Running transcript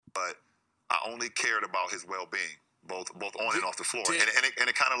but I only cared about his well-being, both on and off the floor, and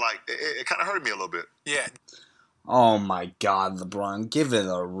it kind of like it kind of hurt me a little bit. Yeah. Oh my God, LeBron, give it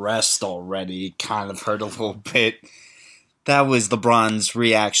a rest already. It kind of hurt a little bit. That was LeBron's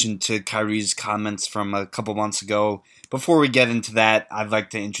reaction to Kyrie's comments from a couple months ago. Before we get into that, I'd like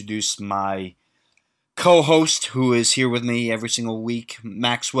to introduce my co-host who is here with me every single week,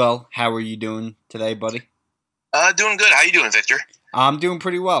 Maxwell. How are you doing today, buddy? Doing good. How you doing, Victor? I'm doing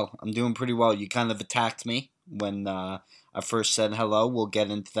pretty well. You kind of attacked me when I first said hello. We'll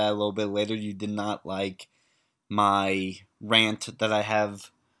get into that a little bit later. You did not like my rant that I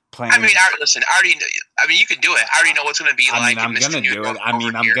have planned. I mean, listen. You can do it. I already know what's going to be like. I'm gonna do it.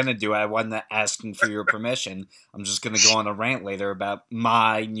 I'm gonna do it. I wasn't asking for your permission. I'm just gonna go on a rant later about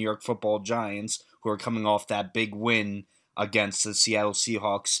my New York Football Giants, who are coming off that big win against the Seattle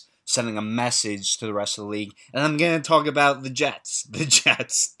Seahawks, sending a message to the rest of the league. And I'm gonna talk about the Jets,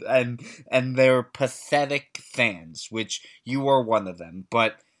 and their pathetic fans, which you are one of them.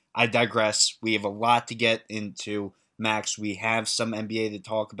 But I digress. We have a lot to get into, Max. We have some NBA to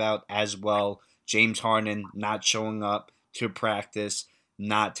talk about as well. James Harden not showing up to practice,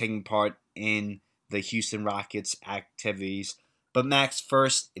 not taking part in the Houston Rockets activities. But Max,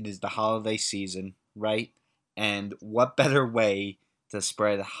 first, it is the holiday season, right? And what better way to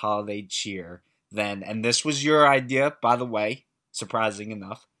spread holiday cheer than, and this was your idea, by the way, surprising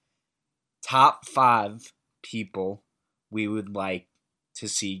enough, top 5 people we would like to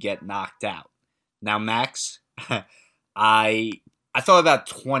see get knocked out. Now, Max, I thought about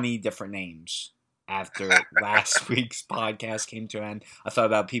 20 different names after last week's podcast came to an end. I thought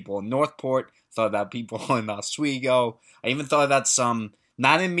about people in Northport, thought about people in Oswego. I even thought about some,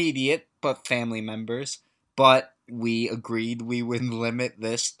 not immediate, but family members. But we agreed we would limit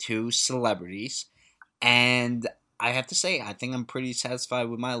this to celebrities. And I have to say, I think I'm pretty satisfied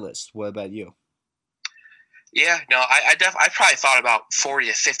with my list. What about you? Yeah, no, I probably thought about 40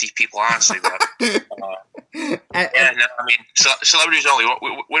 to 50 people, honestly. But, celebrities only.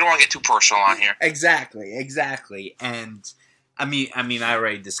 We don't want to get too personal on here. Exactly. And I mean, I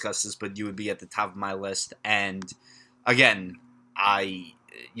already discussed this, but you would be at the top of my list. And again,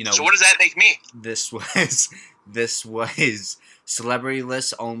 So what does that make me? This was celebrity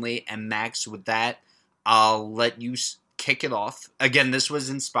list only. And Max, with that, I'll let you kick it off. Again, this was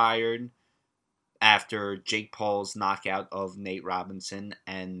inspired after Jake Paul's knockout of Nate Robinson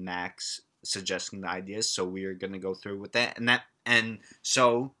and Max suggesting the ideas, so we are going to go through with that. And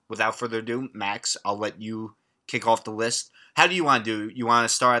so, without further ado, Max, I'll let you kick off the list. How do you want to do? You want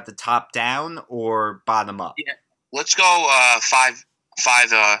to start at the top down or bottom up? Yeah, let's go 5.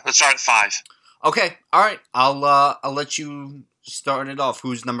 Let's start at 5. Okay, all right. I'll let you start it off.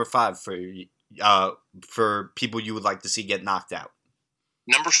 Who's number 5 for people you would like to see get knocked out?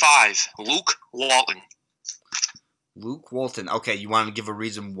 Number 5, Luke Walton. Luke Walton. Okay, you want to give a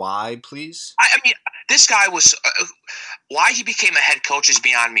reason why, please? I mean, this guy was why he became a head coach is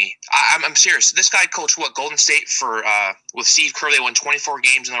beyond me. I'm serious. This guy coached Golden State for with Steve Kerr. They won 24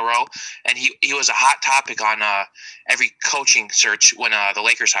 games in a row, and he was a hot topic on every coaching search when the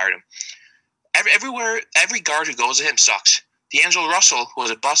Lakers hired him. Every guard who goes to him sucks. D'Angelo Russell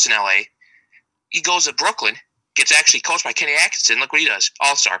was a bust in LA. He goes to Brooklyn. Gets actually coached by Kenny Atkinson. Look what he does.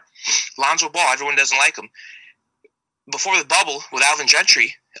 All-star. Lonzo Ball, everyone doesn't like him. Before the bubble, with Alvin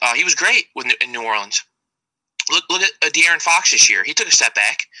Gentry, he was great in New Orleans. Look at De'Aaron Fox this year. He took a step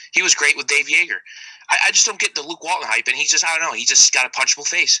back. He was great with Dave Yeager. I just don't get the Luke Walton hype, and he's just, I don't know, he just got a punchable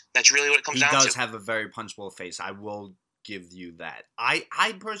face. That's really what it comes down to. He does have a very punchable face. I will give you that. I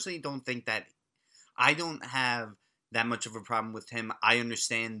personally don't think that – I don't have that much of a problem with him. I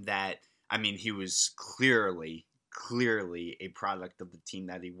understand that – I mean, he was clearly a product of the team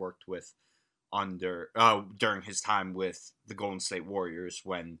that he worked with during his time with the Golden State Warriors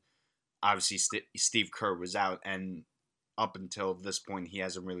when obviously Steve Kerr was out, and up until this point he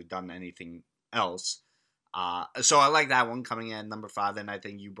hasn't really done anything else. So I like that one coming in at number 5, and I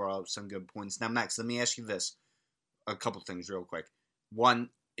think you brought up some good points. Now, Max, let me ask you this. A couple things real quick. One,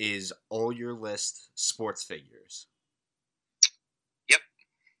 is all your list sports figures?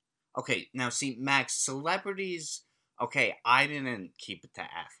 Okay, now see, Max, celebrities, okay, I didn't keep it to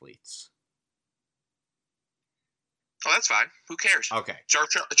athletes. Oh, that's fine. Who cares? Okay.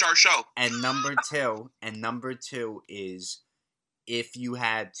 It's our show. And number two is, if you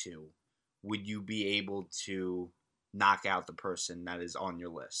had to, would you be able to knock out the person that is on your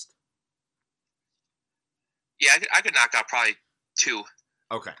list? Yeah, I could knock out probably 2.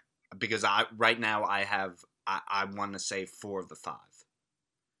 Okay. Because right now I want to say 4 of the 5.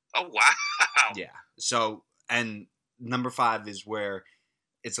 Oh, wow. Yeah. So, and number 5 is where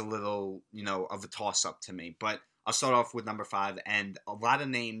it's a little, of a toss-up to me. But I'll start off with number 5, and a lot of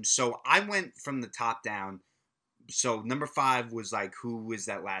names. So I went from the top down. So number 5 was like, who was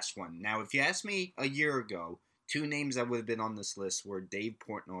that last one? Now, if you asked me a year ago, 2 names that would have been on this list were Dave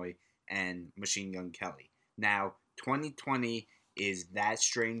Portnoy and Machine Gun Kelly. Now, 2020 is that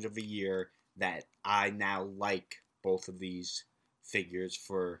strange of a year that I now like both of these figures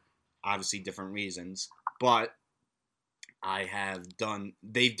for obviously different reasons. But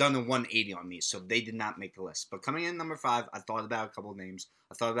they've done a 180 on me, so they did not make the list. But coming in number 5, I thought about a couple of names.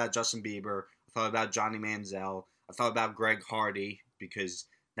 I thought about Justin Bieber. I thought about Johnny Manziel. I thought about Greg Hardy, because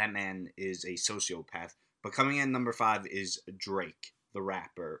that man is a sociopath. But coming in number 5 is Drake, the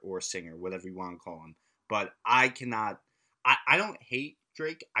rapper or singer, whatever you want to call him. But I don't hate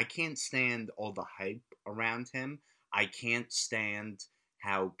Drake. I can't stand all the hype around him. I can't stand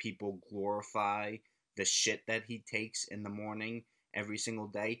how people glorify the shit that he takes in the morning every single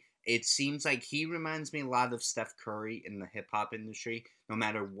day. It seems like he reminds me a lot of Steph Curry in the hip-hop industry. No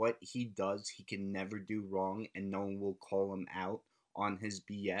matter what he does, he can never do wrong, and no one will call him out on his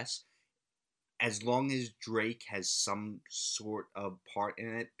BS. As long as Drake has some sort of part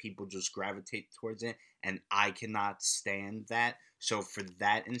in it, people just gravitate towards it, and I cannot stand that. So for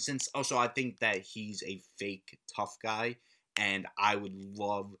that instance, also I think that he's a fake tough guy, and I would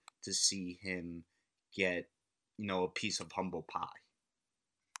love to see him get, a piece of humble pie.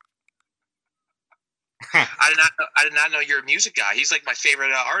 I did not know you're a music guy. He's like my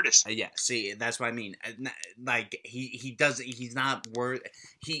favorite artist. Yeah, see, that's what I mean. Like he he's not worth.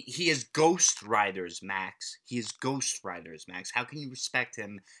 He is Ghost Riders, Max. He is Ghost Riders, Max. How can you respect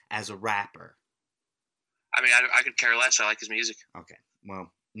him as a rapper? I mean, I could care less. I like his music. Okay,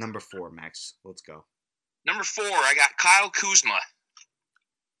 well, number 4, Max. Let's go. Number 4, I got Kyle Kuzma.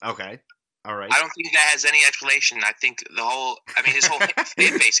 Okay. All right. I don't think that has any explanation. I think his whole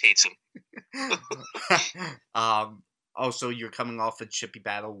fan base hates him. Also, you're coming off a chippy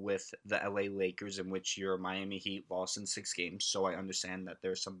battle with the LA Lakers, in which your Miami Heat lost in 6 games, so I understand that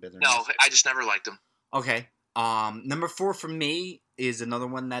there's some bitterness. No, I just never liked them. Okay. Number 4 for me is another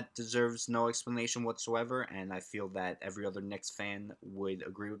one that deserves no explanation whatsoever, and I feel that every other Knicks fan would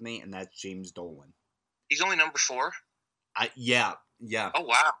agree with me, and that's James Dolan. He's only number 4? Yeah. Oh,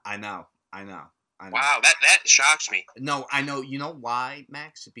 wow. I know. Wow, that shocks me. No, I know. You know why,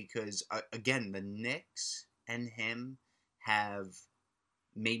 Max? Because, again, the Knicks and him have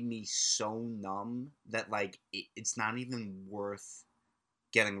made me so numb that, like, it's not even worth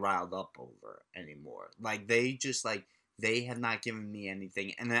getting riled up over anymore. Like, they just, like, they have not given me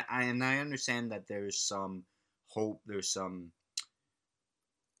anything. And I understand that there's some hope,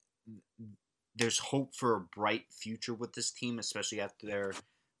 there's hope for a bright future with this team, especially after their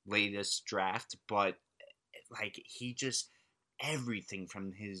latest draft, but like everything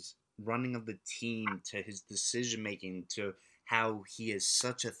from his running of the team to his decision making to how he has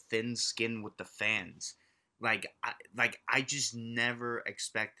such a thin skin with the fans, I just never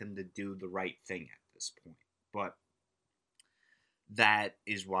expect him to do the right thing at this point. But that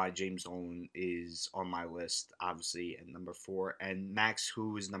is why James Dolan is on my list, obviously, at number 4. And Max,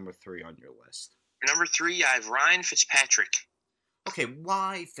 who is number 3 on your list? Number 3, I have Ryan Fitzpatrick. Okay,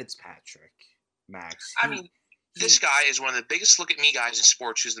 why Fitzpatrick, Max? This guy is one of the biggest look-at-me guys in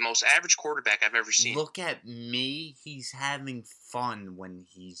sports, who's the most average quarterback I've ever seen. Look at me. He's having fun when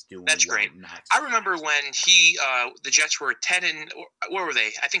he's doing That's great. Max. I remember when the Jets were 10 and... Where were they?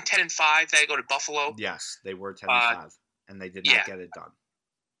 I think 10-5. They had to go to Buffalo. Yes, they were 10-5, and they did not get it done.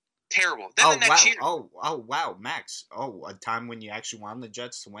 Terrible. Then the next year... Oh, wow, Max. Oh, a time when you actually wanted the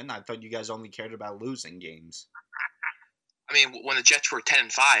Jets to win? I thought you guys only cared about losing games. I mean, when the Jets were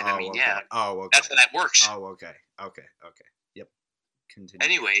 10-5, yeah. Oh, okay. That's how that works. Oh, okay. Yep. Continue.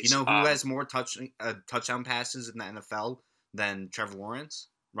 Anyways. You know who has more touchdown passes in the NFL than Trevor Lawrence?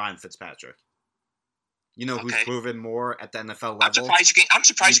 Ryan Fitzpatrick. You know who's proven more at the NFL level? I'm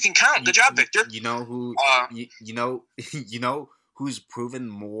surprised you can count. Good job, Victor. You know who? You know who's proven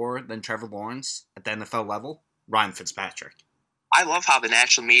more than Trevor Lawrence at the NFL level? Ryan Fitzpatrick. I love how the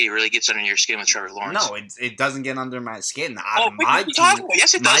national media really gets under your skin with Trevor Lawrence. No, it doesn't get under my skin. My team,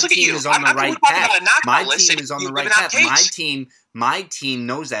 yes, it does. Look at you. Is on the right path. My team is on the right path. My team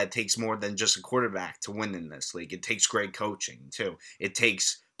knows that it takes more than just a quarterback to win in this league. It takes great coaching too. It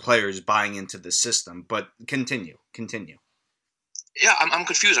takes players buying into the system. But continue. Yeah, I'm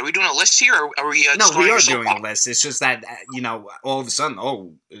confused. Are we doing a list here, or are we? No, we are doing a list. It's just that all of a sudden,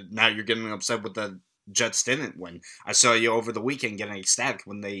 now you're getting upset with the Jets didn't win. I saw you over the weekend getting ecstatic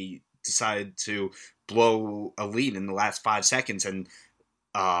when they decided to blow a lead in the last 5 seconds, and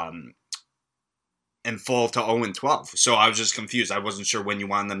and fall to 0-12. So I was just confused. I wasn't sure when you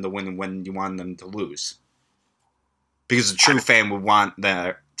wanted them to win and when you wanted them to lose. Because a true fan would want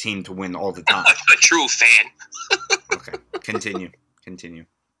their team to win all the time. A true fan. Okay, continue.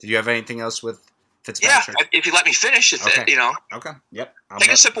 Did you have anything else with Fitzpatrick? Yeah, if you let me finish, Okay. Okay, yep.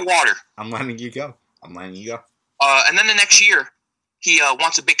 Take a sip of water. I'm letting you go. And then the next year, he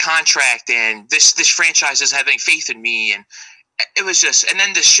wants a big contract, and this franchise is having faith in me, and it was just, and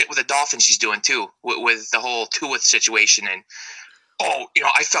then this shit with the Dolphins he's doing too, with the whole Tua situation, and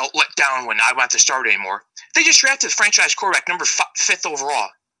I felt let down when I went to start anymore. They just drafted the franchise quarterback number 5th overall.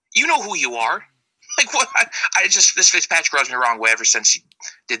 You know who you are. Like what? This Fitzpatrick rubs me the wrong way ever since he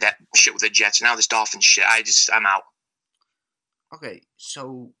did that shit with the Jets. And now this Dolphins shit. I'm out. Okay,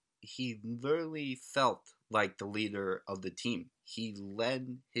 so he literally felt like the leader of the team. He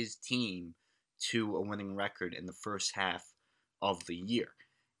led his team to a winning record in the first half of the year.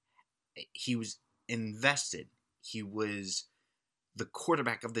 He was invested. He was the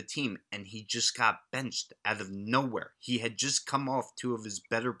quarterback of the team, and he just got benched out of nowhere. He had just come off 2 of his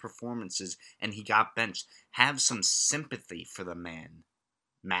better performances, and he got benched. Have some sympathy for the man,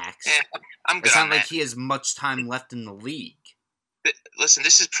 Max. Yeah, I'm good. It's not like he has much time left in the league. Listen,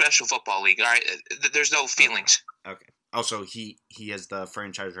 this is professional football league, all right? There's no feelings. Okay. Also, he has the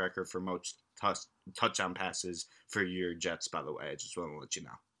franchise record for most touchdown passes for your Jets, by the way. I just want to let you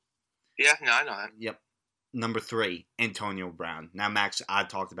know. Yeah, no, I know that. Yep. Number 3, Antonio Brown. Now, Max, I've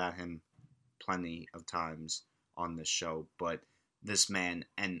talked about him plenty of times on this show, but this man,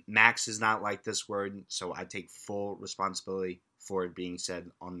 and Max is not like this word, so I take full responsibility for it being said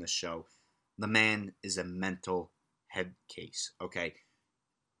on this show. The man is a mental head case, okay?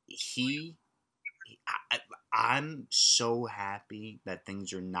 I'm so happy that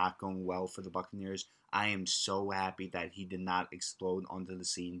things are not going well for the Buccaneers. I am so happy that he did not explode onto the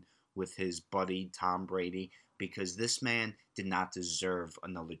scene with his buddy Tom Brady, because this man did not deserve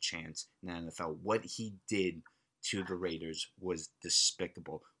another chance in the NFL. What he did to the Raiders was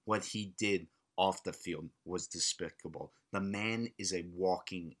despicable. What he did off the field was despicable. The man is a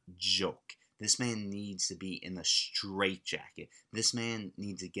walking joke. This man needs to be in a straitjacket. This man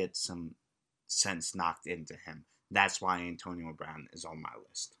needs to get some sense knocked into him. That's why Antonio Brown is on my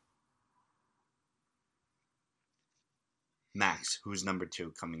list. Max, who's number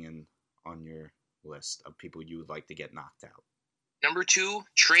 2 coming in on your list of people you would like to get knocked out? Number 2,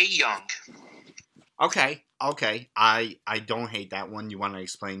 Trae Young. Okay. I don't hate that one. You want to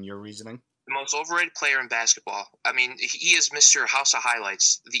explain your reasoning? The most overrated player in basketball. I mean, he is Mr. House of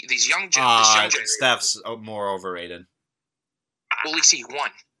Highlights. These young Steph's more overrated. Well, at least he won.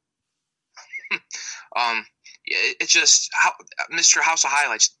 It's just Mr. House of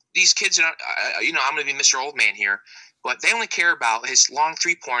Highlights. These kids are, I'm going to be Mr. Old Man here, but they only care about his long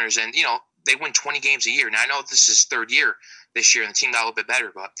 3-pointers, and they win 20 games a year. Now I know this is his 3rd year this year, and the team got a little bit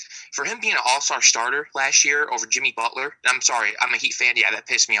better, but for him being an all-star starter last year over Jimmy Butler, and I'm sorry, I'm a Heat fan. Yeah, that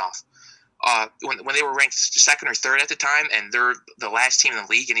pissed me off. When they were ranked 2nd or 3rd at the time, and they're the last team in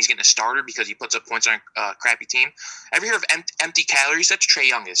the league, and he's getting a starter because he puts up points on a crappy team. Ever hear of empty calories? That's Trae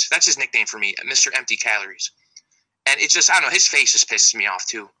Young is. That's his nickname for me, Mr. Empty Calories. And it's just, I don't know, his face just pisses me off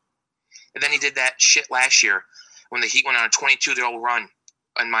too. And then he did that shit last year when the Heat went on a 22-0 run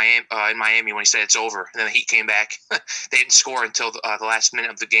in Miami when he said it's over. And then the Heat came back. They didn't score until the last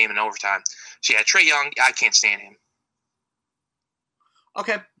minute of the game in overtime. So yeah, Trae Young, I can't stand him.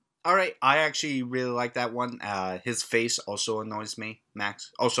 Okay. All right. I actually really like that one. His face also annoys me,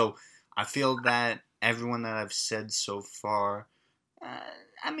 Max. Also, I feel that everyone that I've said so far,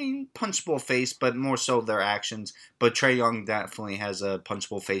 punchable face, but more so their actions. But Trae Young definitely has a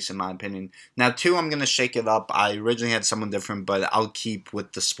punchable face, in my opinion. Now, 2, I'm going to shake it up. I originally had someone different, but I'll keep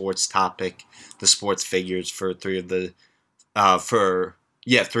with the sports topic, the sports figures for 3 of the top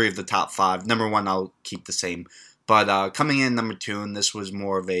 5. Number 1, I'll keep the same. But coming in number 2, and this was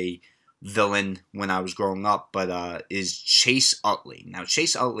more of a villain when I was growing up, but is Chase Utley. Now,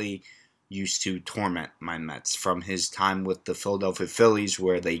 Chase Utley used to torment my Mets from his time with the Philadelphia Phillies,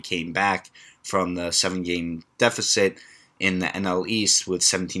 where they came back from the 7-game deficit in the NL East with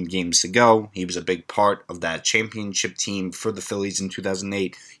 17 games to go. He was a big part of that championship team for the Phillies in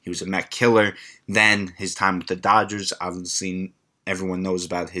 2008. He was a Met killer. Then his time with the Dodgers, obviously everyone knows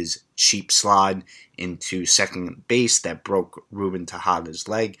about his cheap slide into second base that broke Ruben Tejada's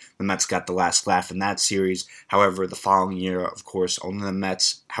leg. The Mets got the last laugh in that series. However, the following year, of course, only the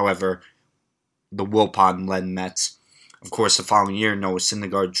Mets. However, the Wilpon-led Mets. Of course, the following year, Noah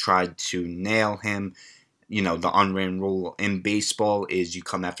Syndergaard tried to nail him. The unwritten rule in baseball is you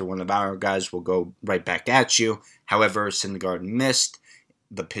come after one of our guys, we'll go right back at you. However, Syndergaard missed.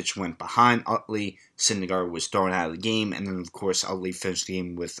 the pitch went behind Utley. Syndergaard was thrown out of the game, and then, of course, Utley finished the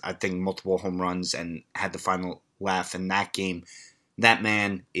game with, I think, multiple home runs and had the final laugh in that game. That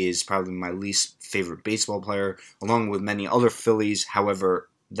man is probably my least favorite baseball player, along with many other Phillies. However,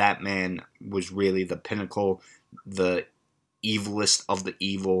 that man was really the pinnacle, the evilest of the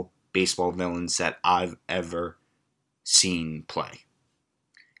evil baseball villains that I've ever seen play.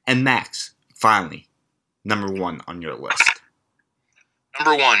 And Max, finally, number 1 on your list.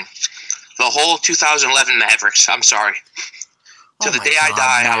 Number 1, the whole 2011 Mavericks. I'm sorry. To the day I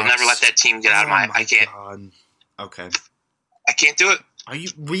die, Max. I will never let that team get out of my. I can't. God. Okay. I can't do it. Are you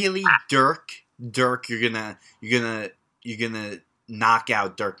really Dirk? Dirk, you're gonna knock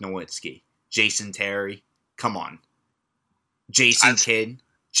out Dirk Nowitzki, Jason Terry. Come on, Jason Kidd.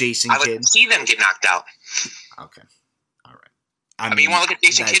 I would see them get knocked out. Okay, all right. I mean, you want to look at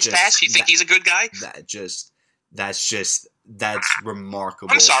Jason Kidd's pass? You think he's a good guy? That's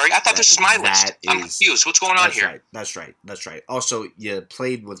remarkable. I'm sorry. I thought this was my list. I'm confused. What's going on here? That's right. Also, you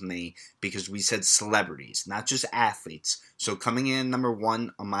played with me because we said celebrities, not just athletes. So coming in number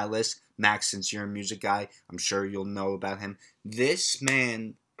 1 on my list, Max, since you're a music guy, I'm sure you'll know about him. This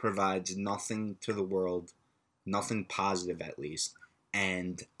man provides nothing to the world, nothing positive at least.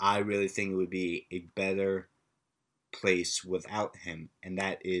 And I really think it would be a better place without him, and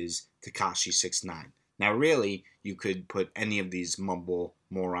that is Tekashi 6ix9ine. Now, really, you could put any of these mumble,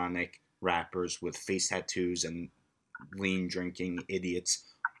 moronic rappers with face tattoos and lean drinking idiots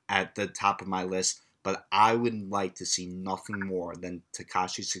at the top of my list, but I would like to see nothing more than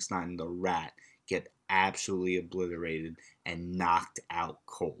Tekashi 6ix9ine, the Rat, get absolutely obliterated and knocked out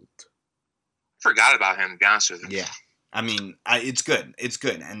cold. Forgot about him, to be honest with you. Yeah. I mean, it's good. It's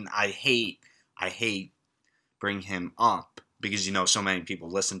good. And I hate bring him up because so many people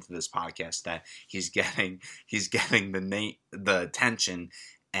listen to this podcast that he's getting the attention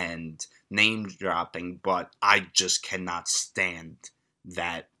and name dropping, but I just cannot stand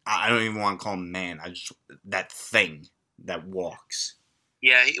that. I don't even want to call him man. That thing that walks.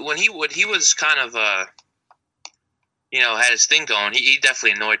 Yeah, when he was kind of had his thing going. He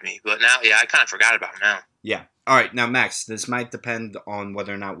definitely annoyed me, but now I kind of forgot about him now. Yeah. All right, now Max, this might depend on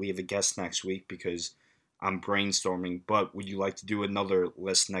whether or not we have a guest next week because I'm brainstorming, but would you like to do another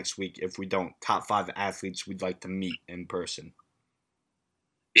list next week if we don't? Top 5 athletes we'd like to meet in person.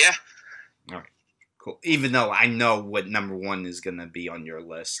 Yeah. All right, cool. Even though I know what number 1 is going to be on your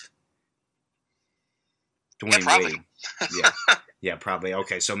list. Dwayne Wade. Yeah, probably.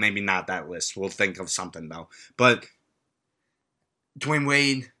 Okay, so maybe not that list. We'll think of something, though. But Dwayne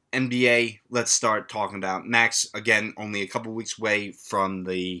Wade, NBA, let's start talking about. Max, again, only a couple weeks away from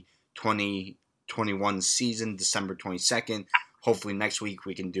the 2021 season, December 22nd. Hopefully next week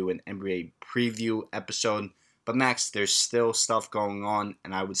we can do an NBA preview episode. But Max, there's still stuff going on,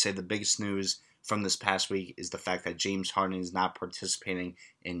 and I would say the biggest news from this past week is the fact that James Harden is not participating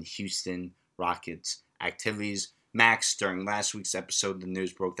in Houston Rockets activities. Max, during last week's episode, the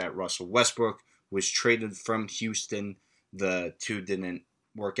news broke that Russell Westbrook was traded from Houston. The two didn't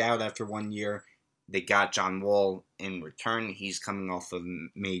work out after 1 year. They got John Wall in return. He's coming off of a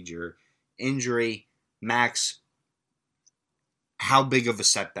major injury. Max, how big of a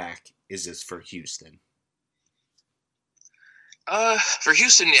setback is this for Houston? For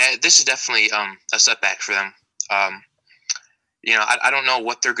Houston, yeah, this is definitely a setback for them. I don't know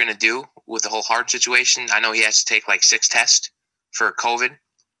what they're going to do with the whole Harden situation. I know he has to take like 6 tests for COVID.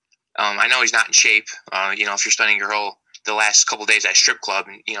 I know he's not in shape. If you're spending the last couple of days at a strip club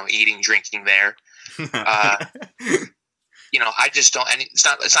and, eating, drinking there. I just don't, and it's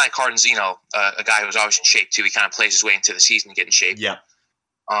not like Harden's, a guy who's always in shape too. He kind of plays his way into the season to get in shape. Yeah.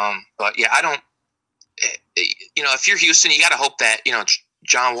 But yeah, I don't, if you're Houston, you got to hope that,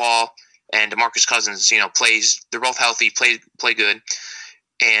 John Wall and DeMarcus Cousins, they're both healthy, play good,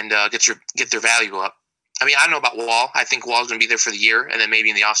 and get their value up. I mean, I don't know about Wall. I think Wall's going to be there for the year, and then maybe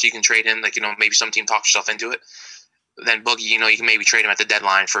in the offseason you can trade him. Like, maybe some team talks yourself into it. Then Boogie, you can maybe trade him at the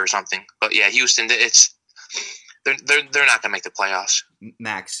deadline for something. But yeah, Houston, they're not going to make the playoffs.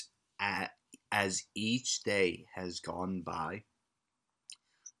 Max, as each day has gone by,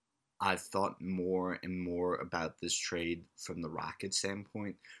 I've thought more and more about this trade from the Rockets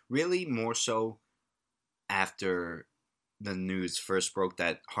standpoint. Really more so after the news first broke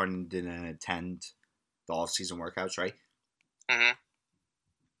that Harden didn't attend the off-season workouts, right? Mm-hmm.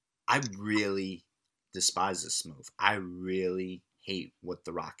 I really despise this move. I really hate what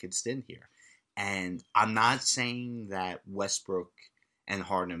the Rockets did here. And I'm not saying that Westbrook and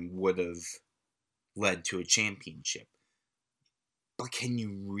Harden would have led to a championship. But can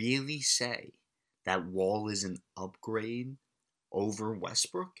you really say that Wall is an upgrade over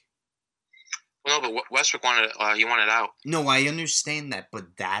Westbrook? Well, no, but Westbrook wanted out. No, I understand that,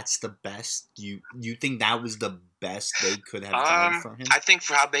 but that's the best. You think that was the best they could have done for him? I think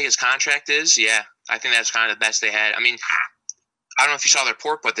for how big his contract is, yeah, I think that's kind of the best they had. I mean, I don't know if you saw the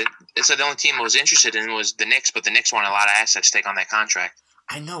report, but it said the only team that was interested in was the Knicks, but the Knicks wanted a lot of assets to take on that contract.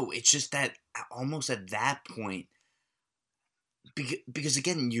 I know. It's just that almost at that point, because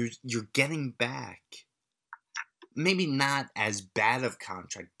again, you're getting back. Maybe not as bad of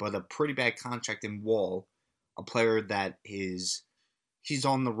contract, but a pretty bad contract in Wall, a player that he's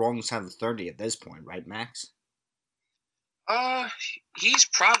on the wrong side of 30 at this point, right, Max? He's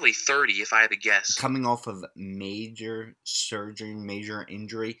probably 30 if I had to guess. Coming off of major surgery, major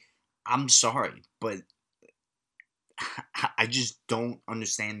injury, I'm sorry, but I just don't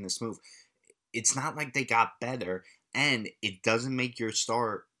understand this move. It's not like they got better, and it doesn't make your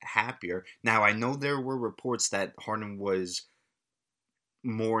star happier. Now, I know there were reports that Harden was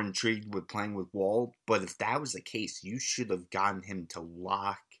more intrigued with playing with Wall, but if that was the case, you should have gotten him to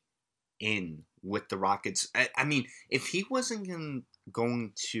lock in with the Rockets. I mean, if he wasn't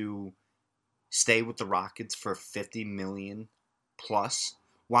going to stay with the Rockets for $50 million plus,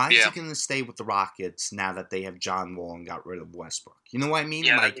 why is he going to stay with the Rockets now that they have John Wall and got rid of Westbrook? You know what I mean?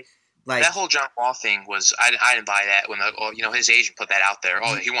 Yeah, like that whole John Wall thing was I didn't buy that when his agent put that out there.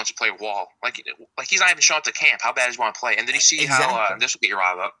 Oh, he wants to play Wall. Like he's not even showing up to camp. How bad does he want to play? And did you see how this will get you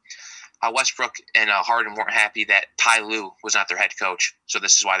riled up? How Westbrook and Harden weren't happy that Ty Lue was not their head coach. So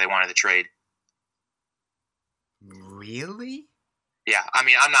this is why they wanted the trade. Really? Yeah. I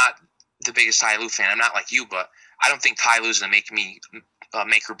mean, I'm not the biggest Ty Lue fan. I'm not like you, but I don't think Ty Lue's going to make me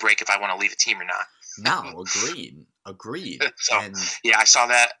make or break if I want to leave a team or not. No, agreed. So, yeah, I saw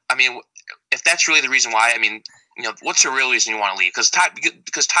that. I mean, if that's really the reason why, I mean, what's the real reason you want to leave? Because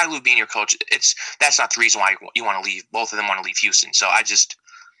Ty Lue being your coach, that's not the reason why you want to leave. Both of them want to leave Houston. So I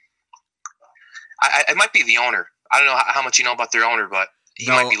it might be the owner. I don't know how much you know about their owner, but he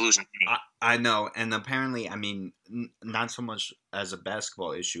might be losing. I know, and apparently, I mean, not so much as a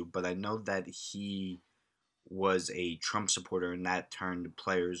basketball issue, but I know that he was a Trump supporter, and that turned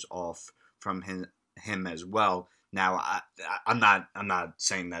players off from him as well. Now, I'm not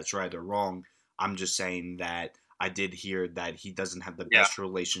saying that's right or wrong. I'm just saying that I did hear that he doesn't have the best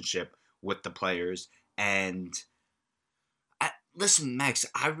relationship with the players. And listen, Max,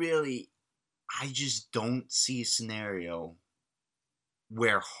 I just don't see a scenario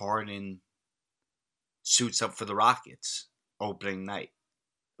where Harden suits up for the Rockets opening night.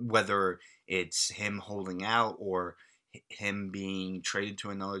 Whether it's him holding out or him being traded to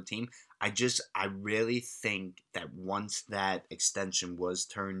another team. I really think that once that extension was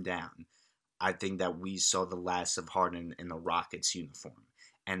turned down, I think that we saw the last of Harden in a Rockets uniform.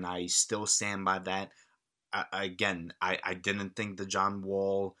 And I still stand by that. I didn't think the John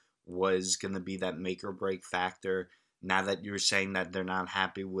Wall was going to be that make or break factor. Now that you're saying that they're not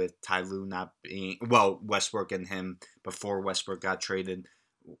happy with Ty Lue not being, Westbrook and him before Westbrook got traded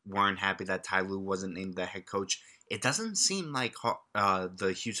weren't happy that Ty Lue wasn't named the head coach. It doesn't seem like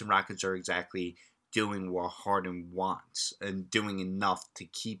the Houston Rockets are exactly doing what Harden wants and doing enough to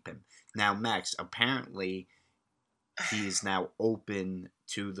keep him. Now, Max, apparently he is now open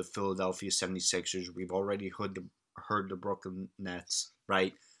to the Philadelphia 76ers. We've already heard the Brooklyn Nets,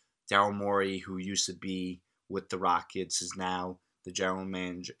 right? Daryl Morey, who used to be with the Rockets, is now the general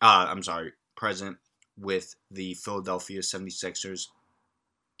manager. President with the Philadelphia 76ers.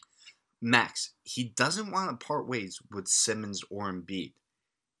 Max, he doesn't want to part ways with Simmons or Embiid.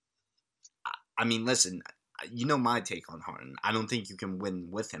 I mean, listen, you know my take on Harden. I don't think you can win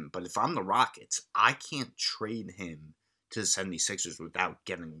with him. But if I'm the Rockets, I can't trade him to the 76ers without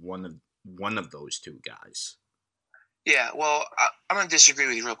getting one of those two guys. Yeah, well, I'm going to disagree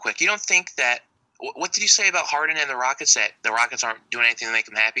with you real quick. You don't think that – what did you say about Harden and the Rockets, that the Rockets aren't doing anything to make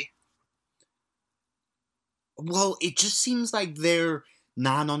them happy? Well, it just seems like they're –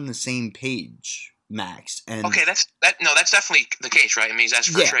 not on the same page, Max. And okay, that's definitely the case, right? I mean, he's asked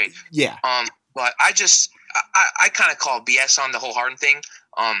for a trade. Yeah. But I kind of call BS on the whole Harden thing.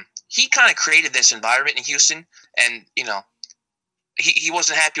 He kind of created this environment in Houston, and he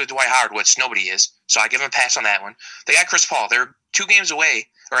wasn't happy with Dwight Howard, which nobody is. So I give him a pass on that one. They got Chris Paul. They're 2 games away,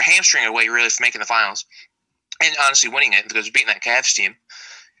 or a hamstring away, really, from making the finals, and honestly winning it because beating that Cavs team.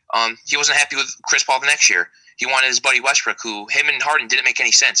 He wasn't happy with Chris Paul the next year. He wanted his buddy Westbrook, who him and Harden didn't make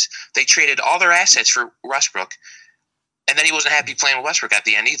any sense. They traded all their assets for Westbrook, and then he wasn't happy playing with Westbrook at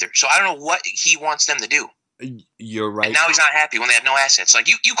the end either. So I don't know what he wants them to do. You're right. And now he's not happy when they have no assets. Like,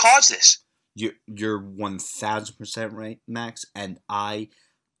 you caused this. You're 1,000% right, Max. And I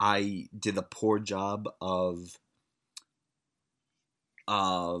did a poor job of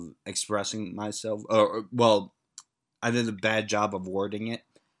of expressing myself. Well, I did a bad job of wording it.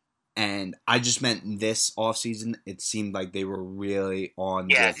 And I just meant this offseason, it seemed like they were really on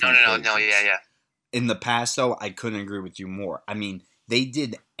different pages. Yeah. In the past, though, I couldn't agree with you more. I mean, they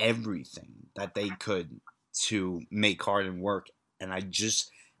did everything that they could to make Harden work. And I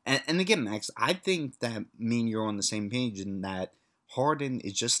just... And again, Max, I think that me and you're on the same page in that Harden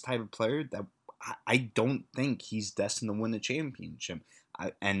is just the type of player that I don't think he's destined to win a championship.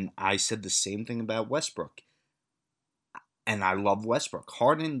 And I said the same thing about Westbrook. And I love Westbrook.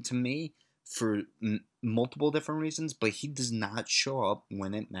 Harden, to me, for multiple different reasons, but he does not show up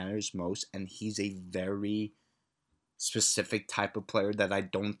when it matters most, and he's a very specific type of player that I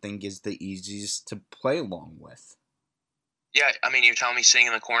don't think is the easiest to play along with. Yeah, I mean, you're telling me sitting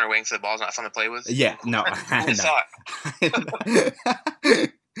in the corner waiting for the ball's not fun to play with? Yeah, no. Who thought?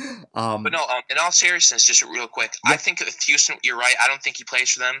 But no, in all seriousness, just real quick, yeah. I think with Houston, you're right. I don't think he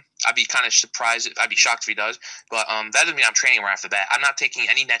plays for them. I'd be kind of surprised. I'd be shocked if he does. But that doesn't mean I'm trading right off the bat. I'm not taking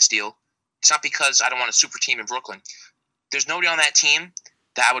any Nets deal. It's not because I don't want a super team in Brooklyn. There's nobody on that team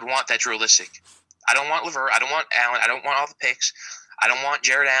that I would want that's realistic. I don't want LeVert. I don't want Allen. I don't want all the picks. I don't want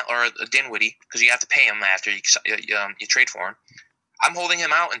Jared Allen or Dinwiddie because you have to pay him after you trade for him. I'm holding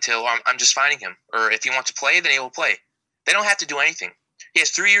him out until I'm just finding him. Or if he wants to play, then he will play. They don't have to do anything. He has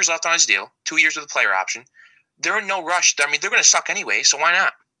 3 years left on his deal, 2 years with a player option. They're in no rush. I mean, they're going to suck anyway, so why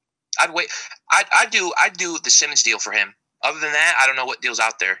not? I'd wait. I'd do the Simmons deal for him. Other than that, I don't know what deal's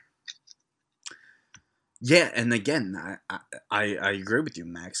out there. Yeah, and again, I agree with you,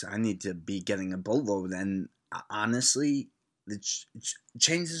 Max. I need to be getting a boatload, and honestly, the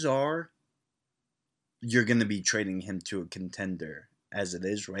chances are you're going to be trading him to a contender as it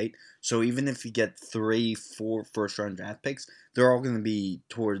is, right? So even if you get 3-4 first-round draft picks, they're all going to be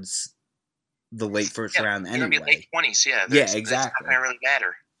towards the late first round anyway. Going to be late 20s, yeah. Yeah, exactly. It's not going to really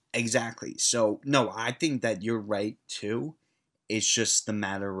matter. Exactly. So, no, I think that you're right, too. It's just a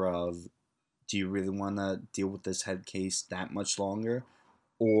matter of, do you really want to deal with this head case that much longer?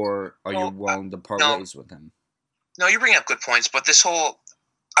 Or are you willing to part ways with him? No, you're bringing up good points, but this whole,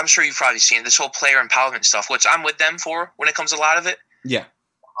 I'm sure you've probably seen this whole player empowerment stuff, which I'm with them for when it comes to a lot of it. Yeah.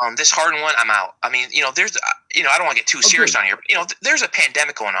 This Harden one, I'm out. I mean, there's, I don't want to get too serious on here, but, there's a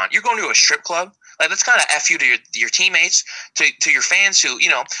pandemic going on. You're going to a strip club. Like, that's kind of F you to your teammates, to your fans who,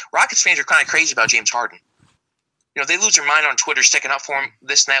 Rockets fans are kind of crazy about James Harden. They lose their mind on Twitter, sticking up for him,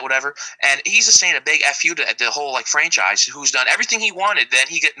 this and that, whatever. And he's just saying a big F you to the whole, franchise who's done everything he wanted. Then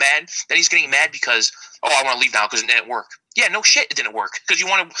he get mad. Then he's getting mad because, I want to leave now because it didn't work. Yeah, no shit, it didn't work. Because you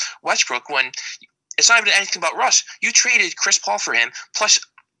wanted Westbrook when it's not even anything about Russ. You traded Chris Paul for him, plus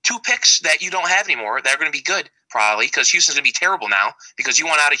 2 picks that you don't have anymore that are going to be good, probably, because Houston's going to be terrible now because you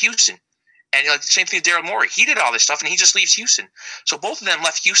want out of Houston. And same thing with Daryl Morey. He did all this stuff, and he just leaves Houston. So both of them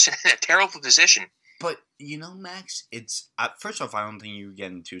left Houston in a terrible position. But, Max, it's first off, I don't think you're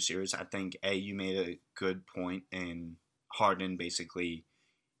getting too serious. I think, you made a good point in Harden basically,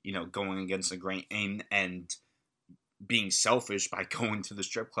 going against the grain and being selfish by going to the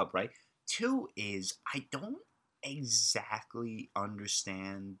strip club, right? 2 is, I don't exactly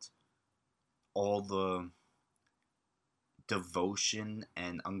understand all the devotion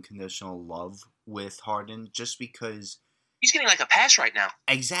and unconditional love with Harden just because he's getting a pass right now.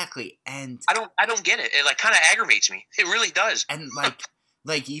 Exactly. And I don't get it. It kind of aggravates me. It really does. And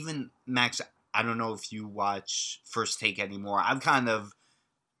even Max, I don't know if you watch First Take anymore. I've kind of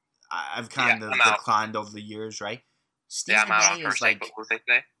declined over the years, right? I'm out on First Take, but what did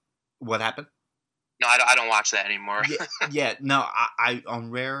they say? What happened? No, I don't watch that anymore. No, I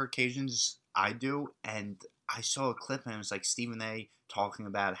on rare occasions I do, and I saw a clip and it was Stephen A. talking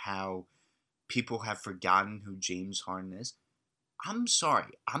about how people have forgotten who James Harden is. I'm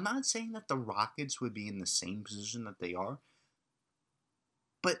sorry, I'm not saying that the Rockets would be in the same position that they are,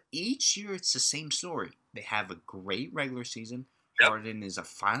 but each year it's the same story. They have a great regular season. Yep. Harden is a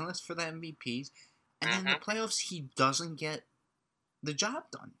finalist for the MVPs, and in the playoffs he doesn't get the job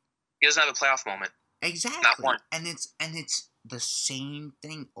done. He doesn't have a playoff moment. Exactly. Not one. And it's the same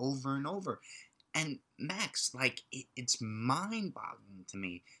thing over and over. And Max, it's mind-boggling to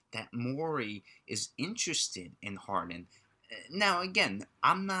me that Morey is interested in Harden. Now, again,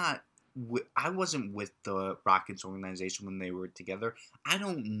 I wasn't with the Rockets organization when they were together. I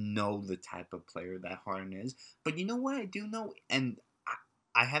don't know the type of player that Harden is. But you know what I do know? And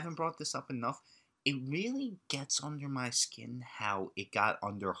I haven't brought this up enough. It really gets under my skin how it got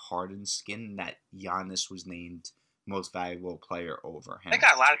under Harden's skin that Giannis was named most valuable player over him. That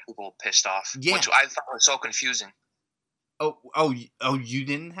got a lot of people pissed off, which I thought was so confusing. Oh! You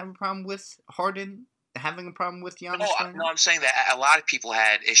didn't have a problem with Harden having a problem with Giannis right No, now? I'm saying that a lot of people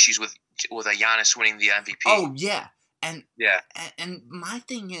had issues with Giannis winning the MVP. Oh, yeah. And yeah. And my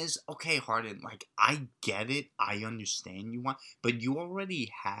thing is, okay, Harden, like, I get it. I understand you want, but you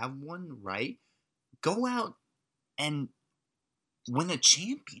already have one, right? Go out and win a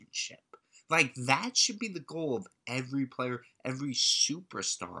championship. Like, that should be the goal of every player, every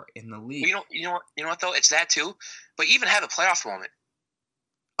superstar in the league. Well, you know what though? It's that too. But even have a playoff moment.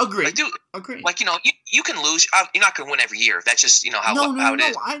 Agree. Like, dude, agree. Like, you can lose. You're not going to win every year. That's just how it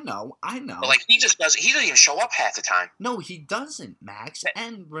is. I know. But like, he doesn't even show up half the time. No, he doesn't, Max.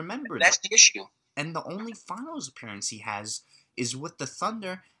 And remember, that's the issue. And the only finals appearance he has is with the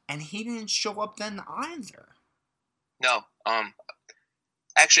Thunder, and he didn't show up then either. No.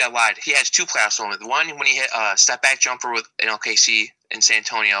 Actually, I lied. He has two playoff moments. One when he hit a step back jumper with an OKC in San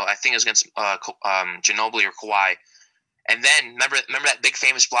Antonio. I think it was against Ginobili or Kawhi. And then remember that big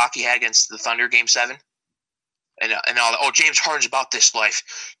famous block he had against the Thunder Game 7? And all James Harden's about this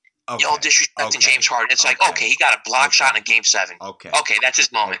life. Okay. Y'all disrespecting James Harden. It's like, okay, he got a block shot in a Game 7. Okay, that's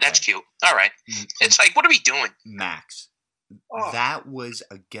his moment. That's cute. All right. It's like, what are we doing? Max, that was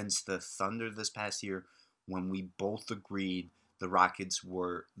against the Thunder this past year when we both agreed the Rockets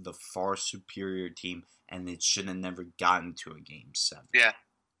were the far superior team and it should have never gotten to a Game 7. Yeah.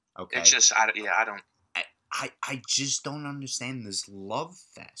 Okay. It's just, I don't. I just don't understand this love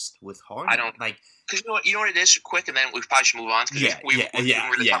fest with Harden. I don't like because you know what it is. Quick, and then we probably should move on.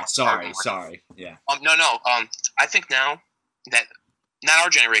 Yeah. Sorry. Yeah. No. I think now that not our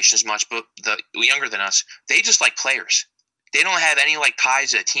generation as much, but the younger than us, they just like players. They don't have any like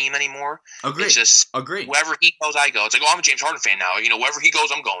ties to a team anymore. Agree. It's just agree. Wherever he goes, I go. It's like, I'm a James Harden fan now. Wherever he goes,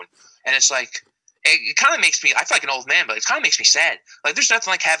 I'm going. And it's like it kind of makes me. I feel like an old man, but it kind of makes me sad. Like there's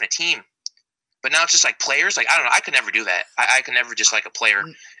nothing like having a team. But now it's just like players. Like, I don't know. I could never do that. I could never just like a player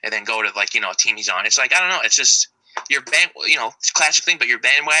and then go to like, a team he's on. It's like, I don't know. It's just you're it's a classic thing, but you're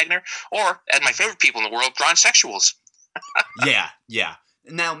bandwagoner. Or, as my favorite people in the world, transsexuals. Yeah.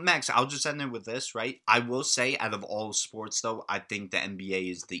 Now, Max, I'll just end it with this, right? I will say, out of all sports, though, I think the NBA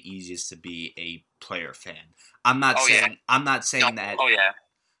is the easiest to be a player fan. I'm not saying that. Oh yeah.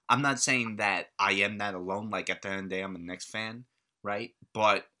 I'm not saying that I am that alone. Like at the end of the day, I'm a Knicks fan, right?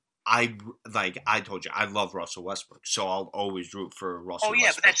 But I told you, I love Russell Westbrook, so I'll always root for Russell Westbrook. Oh,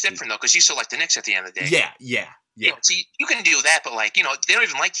 yeah, but that's different, though, because you still like the Knicks at the end of the day. Yeah. See, you can do that, but, like, they don't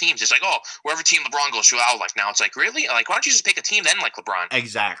even like teams. It's like, wherever team LeBron goes to, I'll like now. It's like, really? Like, why don't you just pick a team then like LeBron?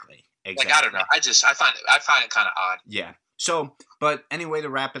 Exactly. Like, I don't know. I find it kind of odd. Yeah. So, but anyway, to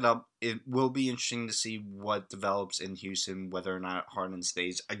wrap it up, it will be interesting to see what develops in Houston, whether or not Harden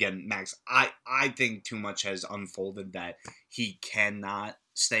stays. Again, Max, I think too much has unfolded that he cannot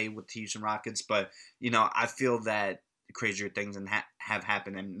stay with the Houston Rockets, but I feel that crazier things have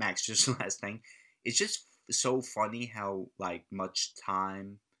happened. And Max, just the last thing, it's just so funny how like much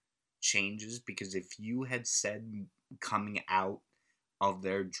time changes, because if you had said coming out of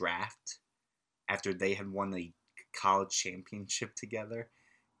their draft after they had won a college championship together,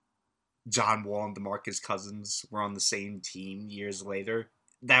 John Wall and DeMarcus Cousins were on the same team years later,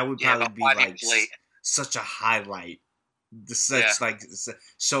 that would probably be like such a highlight.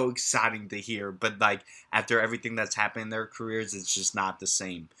 So exciting to hear, but like after everything that's happened in their careers, it's just not the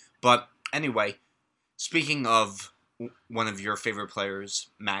same. But anyway, speaking of one of your favorite players,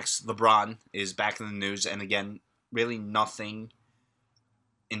 Max, LeBron is back in the news, and again, really nothing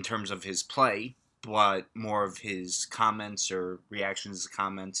in terms of his play, but more of his comments or reactions to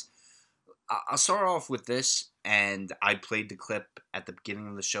comments. I'll start off with this, and I played the clip at the beginning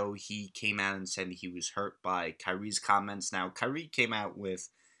of the show. He came out and said he was hurt by Kyrie's comments. Now, Kyrie came out with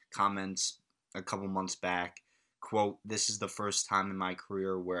comments a couple months back, quote, "This is the first time in my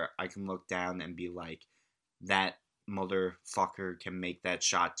career where I can look down and be like, that motherfucker can make that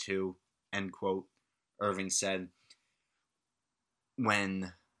shot too," end quote. Irving said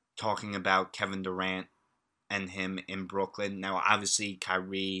when talking about Kevin Durant and him in Brooklyn. Now, obviously,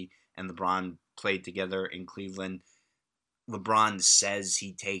 Kyrie and LeBron played together in Cleveland. LeBron says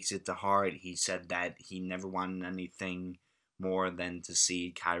he takes it to heart. He said that he never wanted anything more than to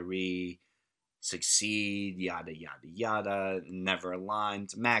see Kyrie succeed, yada, yada, yada, never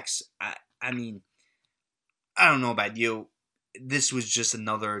aligned. Max, I mean, I don't know about you. This was just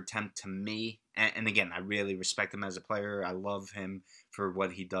another attempt to me. And again, I really respect him as a player. I love him for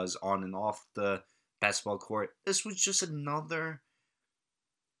what he does on and off the basketball court. This was just another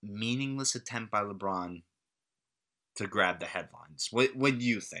meaningless attempt by LeBron to grab the headlines. What do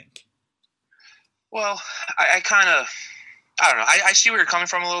you think? Well, I don't know. I see where you're coming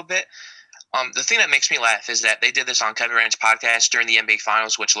from a little bit. The thing that makes me laugh is that they did this on Kevin Durant's podcast during the NBA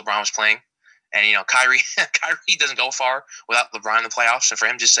Finals, which LeBron was playing. And, Kyrie doesn't go far without LeBron in the playoffs. And for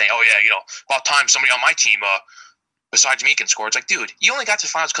him just saying, oh, yeah, about time somebody on my team besides me can score. It's like, dude, you only got to the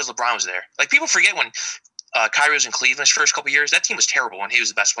finals because LeBron was there. Like, people forget when Kyrie was in Cleveland his first couple years, that team was terrible when he was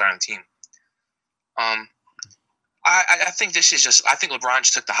the best player on the team. I think this is just – I think LeBron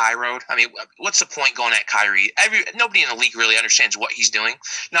just took the high road. I mean, what's the point going at Kyrie? Nobody in the league really understands what he's doing.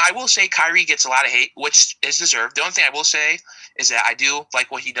 Now, I will say Kyrie gets a lot of hate, which is deserved. The only thing I will say is that I do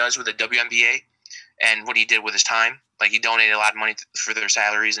like what he does with the WNBA and what he did with his time. Like, he donated a lot of money for their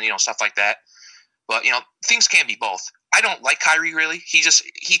salaries and, stuff like that. But, things can be both. I don't like Kyrie, really. He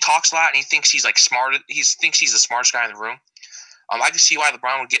talks a lot, and he thinks he's, like, smart. He thinks he's the smartest guy in the room. I can see why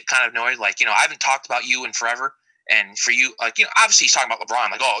LeBron would get kind of annoyed. Like, I haven't talked about you in forever. And for you, like, obviously he's talking about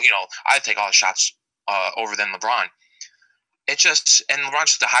LeBron. Like, I take all the shots over than LeBron. And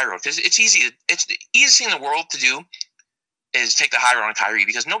LeBron's the high road. Because it's the easiest thing in the world to do is take the high road on Kyrie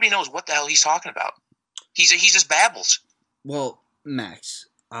because nobody knows what the hell he's talking about. He just babbles. Well, Max,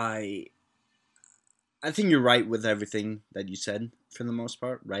 I think you're right with everything that you said for the most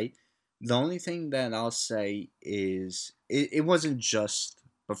part, right? The only thing that I'll say is it wasn't just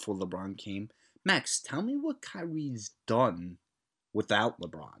before LeBron came. Max, tell me what Kyrie's done without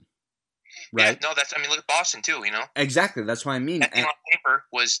LeBron. Right? Yeah, no, look at Boston too, Exactly, that's what I mean. That team on paper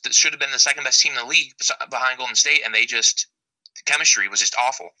should have been the second best team in the league behind Golden State, and the chemistry was just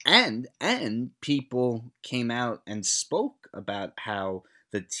awful. And people came out and spoke about how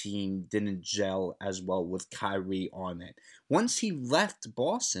the team didn't gel as well with Kyrie on it. Once he left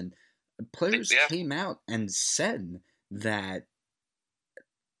Boston, players came out and said that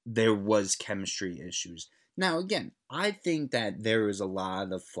there was chemistry issues. Now, again, I think that there is a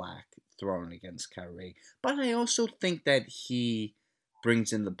lot of flack thrown against Kyrie, but I also think that he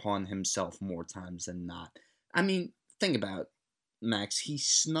brings in the pawn himself more times than not. I mean, think about it, Max. He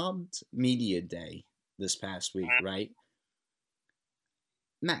snubbed Media Day this past week, right?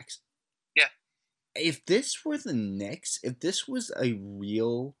 Max. Yeah. If this were the Knicks, if this was a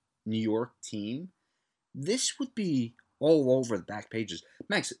real New York team, this would be all over the back pages.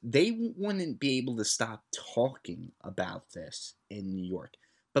 Max, they wouldn't be able to stop talking about this in New York.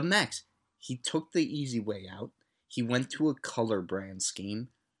 But Max, he took the easy way out. He went to a color brand scheme.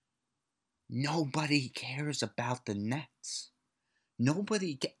 Nobody cares about the Nets.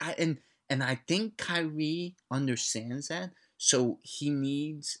 Nobody, and I think Kyrie understands that. So he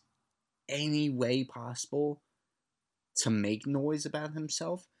needs any way possible to make noise about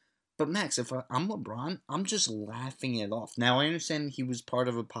himself. But Max, if I'm LeBron, I'm just laughing it off. Now, I understand he was part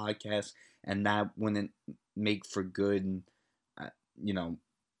of a podcast, and that wouldn't make for good, I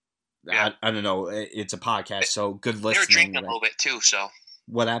don't know. It's a podcast, so good listening. They were drinking a little bit, too, so.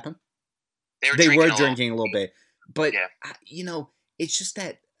 What happened? They were drinking a little bit. But, yeah. It's just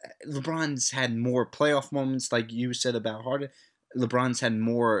that LeBron's had more playoff moments, like you said about Harden. LeBron's had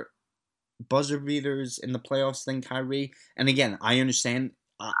more buzzer beaters in the playoffs than Kyrie. And again, I understand.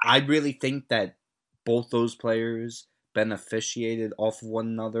 I really think that both those players beneficiated off of one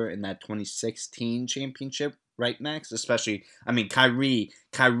another in that 2016 championship, right, Max? Especially, Kyrie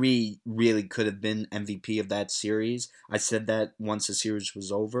really could have been MVP of that series. I said that once the series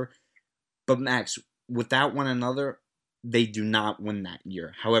was over. But Max, without one another, they do not win that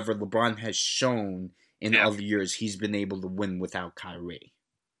year. However, LeBron has shown in other years he's been able to win without Kyrie.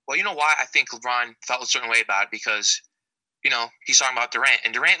 Well, you know why I think LeBron felt a certain way about it? Because he's talking about Durant.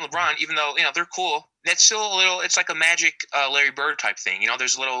 And Durant and LeBron, even though, they're cool, that's still a little – it's like a Magic Larry Bird type thing.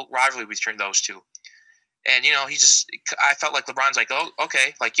 There's a little rivalry between those two. And, I felt like LeBron's like, oh,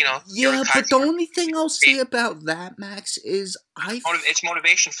 okay. Like, Yeah, but the only thing I'll say about that, Max, is it's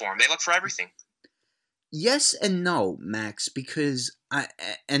motivation for him. They look for everything. Yes and no, Max, because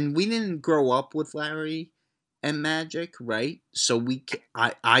we didn't grow up with Larry and Magic, right? So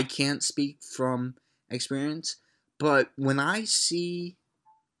I can't speak from experience. But when I see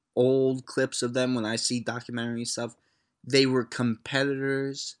old clips of them, when I see documentary stuff, they were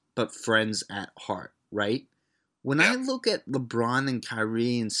competitors but friends at heart, right? When I look at LeBron and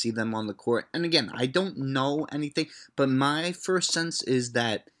Kyrie and see them on the court, and again, I don't know anything, but my first sense is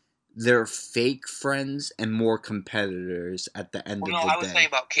that they're fake friends and more competitors at the end of the day. I was saying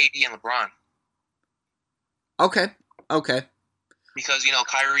about KD and LeBron. Okay. Because,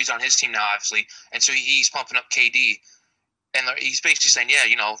 Kyrie's on his team now, obviously, and so he's pumping up KD. And he's basically saying,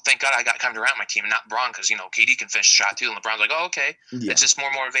 thank God I got Kevin Durant on my team and not LeBron because, KD can finish the shot too. And LeBron's like, oh, okay. Yeah. It's just more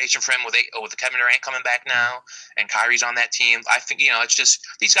motivation for him with the Kevin Durant coming back now and Kyrie's on that team. I think, it's just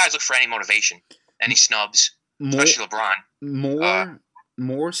these guys look for any motivation, any snubs, especially LeBron.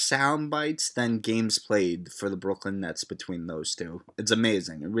 More sound bites than games played for the Brooklyn Nets between those two. It's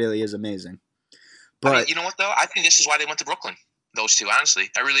amazing. It really is amazing. But I mean, you know what though? I think this is why they went to Brooklyn. Those two, honestly,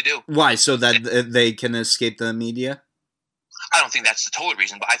 I really do. Why? So that they can escape the media? I don't think that's the total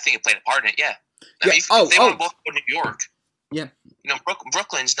reason, but I think it played a part in it. Yeah. I mean, if they want to both go to New York. Yeah. You know,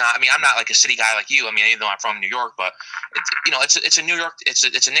 Brooklyn's not. I mean, I'm not like a city guy like you. I mean, even though I'm from New York, but it's a New York.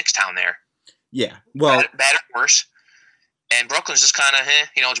 It's a Knicks town there. Yeah. Well, bad or worse. And Brooklyn's just kind of,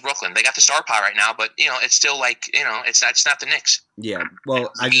 it's Brooklyn. They got the star power right now, but it's still like, it's not the Knicks. Yeah. Well,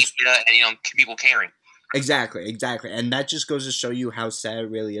 and people caring. Exactly, and that just goes to show you how sad it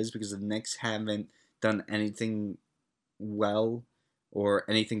really is because the Knicks haven't done anything well or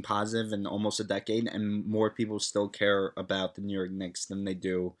anything positive in almost a decade, and more people still care about the New York Knicks than they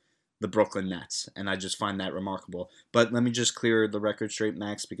do the Brooklyn Nets, and I just find that remarkable. But let me just clear the record straight,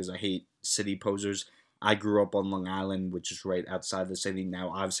 Max, because I hate city posers. I grew up on Long Island, which is right outside the city. Now,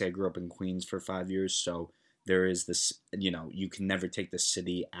 obviously, I grew up in Queens for 5 years, so there is this, you can never take the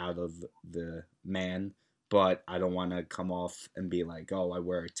city out of the man, but I don't want to come off and be like, oh, I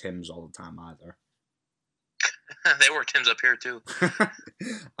wear Tim's all the time either. They wear Tim's up here, too.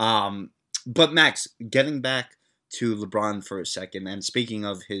 But, Max, getting back to LeBron for a second, and speaking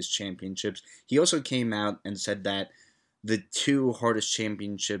of his championships, he also came out and said that the two hardest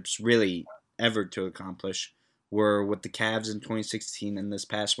championships really ever to accomplish were with the Cavs in 2016 and this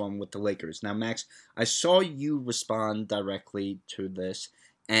past one with the Lakers. Now, Max, I saw you respond directly to this,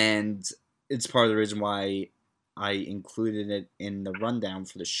 and it's part of the reason why I included it in the rundown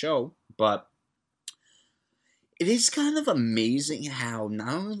for the show, but it is kind of amazing how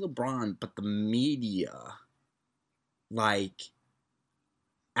not only LeBron, but the media,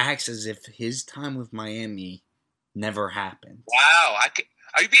 acts as if his time with Miami never happened. Wow,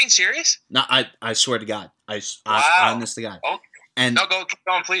 are you being serious? No, I swear to God. I honest to God. Oh, and keep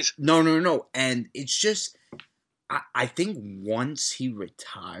going, please. No. And it's just, I think once he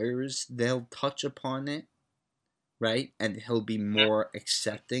retires, they'll touch upon it, right? And he'll be more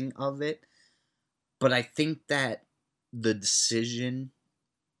accepting of it. But I think that the decision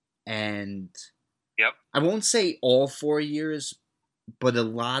and I won't say all 4 years, but a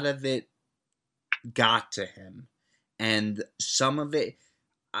lot of it got to him. And some of it,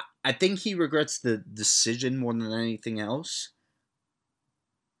 I think he regrets the decision more than anything else.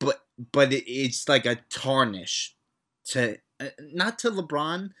 But it's like a tarnish to, not to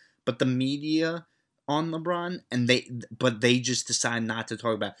LeBron, but the media on LeBron, and they just decide not to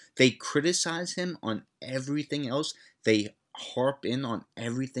talk about it. They criticize him on everything else. They harp in on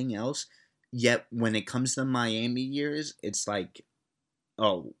everything else. Yet when it comes to Miami years, it's like,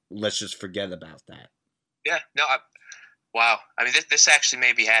 oh, let's just forget about that. Yeah, no, wow. I mean, this actually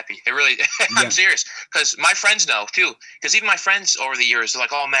made me happy. It really, I'm serious. Because my friends know, too. Because even my friends over the years, they're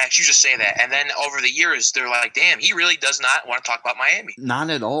like, oh, Max, you just say that. And then over the years, they're like, damn, he really does not want to talk about Miami. Not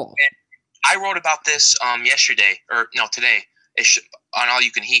at all. And I wrote about this today on All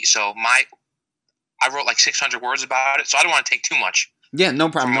You Can Heat. So I wrote like 600 words about it. So I don't want to take too much. Yeah, no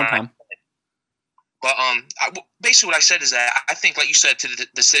problem. But basically what I said is that I think, like you said, to the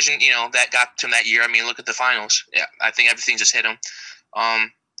decision, that got to him that year. I mean, look at the finals. Yeah, I think everything just hit him.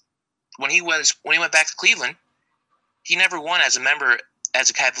 When he went back to Cleveland, he never won as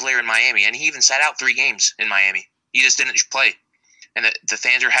a Cavalier in Miami, and he even sat out 3 games in Miami. He just didn't play, and the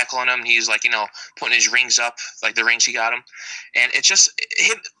fans are heckling him. He's like, putting his rings up, like the rings he got him, and it's just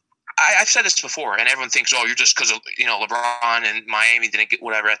him. I've said this before, and everyone thinks, oh, you're just because of LeBron and Miami didn't get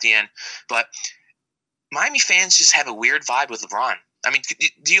whatever at the end, but Miami fans just have a weird vibe with LeBron. I mean,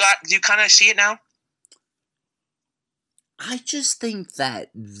 do you kind of see it now? I just think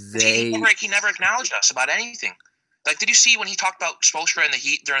that he never acknowledged us about anything. Like, did you see when he talked about Spoelstra and the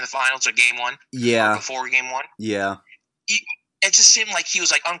Heat during the finals of Game 1? Yeah. Or before Game 1? Yeah. It just seemed like he was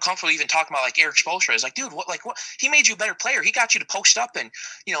like uncomfortable even talking about like Eric Spoelstra. It's like, dude, what? He made you a better player. He got you to post up, and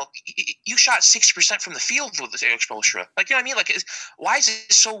you shot 60% from the field with Eric Spoelstra. Like, you know what I mean? Like, why is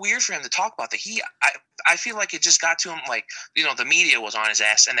it so weird for him to talk about that? I feel like it just got to him. Like, the media was on his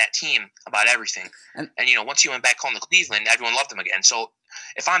ass and that team about everything. And once he went back home to Cleveland, everyone loved him again. So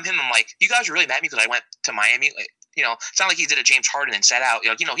if I'm him, I'm like, you guys are really mad at me because I went to Miami. Like, it's not like he did a James Harden and sat out.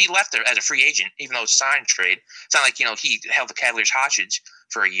 He left there as a free agent, even though it's a signed trade. It's not like, he held the Cavaliers hostage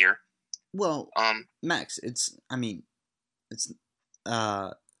for a year. Well, Max, it's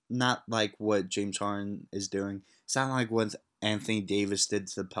not like what James Harden is doing. It's not like what Anthony Davis did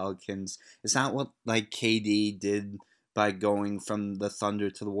to the Pelicans. It's not what like KD did by going from the Thunder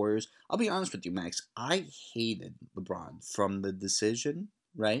to the Warriors. I'll be honest with you, Max. I hated LeBron from the decision,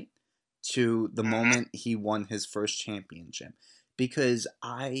 right, to the moment he won his first championship, because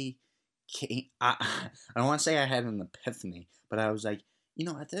I don't want to say I had an epiphany, but I was like,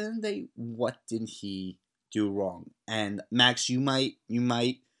 at the end of the day, what did he do wrong? And Max, you might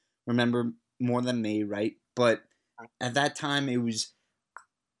remember more than me, right? But at that time,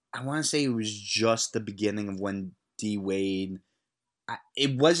 I want to say it was just the beginning of when D Wade.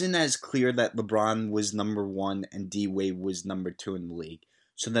 It wasn't as clear that LeBron was number one and D Wade was number two in the league.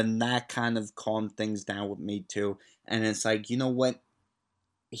 So then that kind of calmed things down with me too. And it's like, you know what?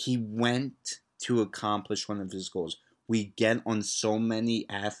 He went to accomplish one of his goals. We get on so many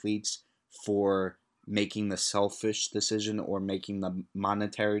athletes for making the selfish decision or making the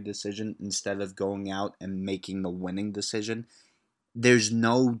monetary decision instead of going out and making the winning decision. There's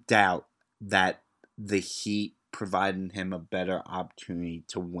no doubt that the Heat provided him a better opportunity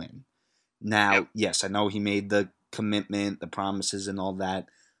to win. Now, yes, I know he made the commitment, the promises, and all that,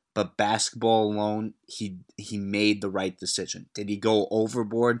 but basketball alone, he made the right decision. Did he go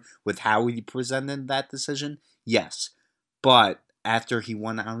overboard with how he presented that decision? Yes. But after he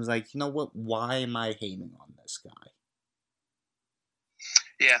won, I was like, you know what? Why am I hating on this guy?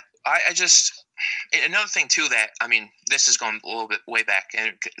 Yeah, I just... Another thing, too, that, I mean, this is going a little bit way back,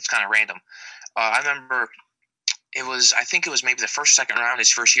 and it's kind of random. I remember I think it was maybe the first, second round,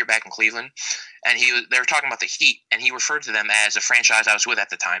 his first year back in Cleveland, and they were talking about the Heat, and he referred to them as a franchise I was with at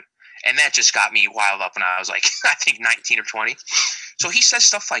the time. And that just got me wild up when I was like, I think 19 or 20. So he says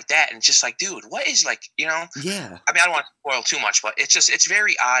stuff like that, and it's just like, dude, what is like, Yeah. I mean, I don't want to spoil too much, but it's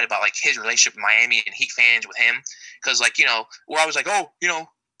very odd about like his relationship with Miami and Heat fans with him. Because like, where I was like, oh,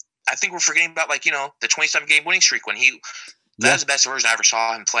 I think we're forgetting about like, the 27-game winning streak when that was the best version I ever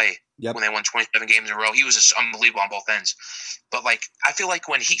saw him play. Yep. When they won 27 games in a row. He was just unbelievable on both ends. But, like, I feel like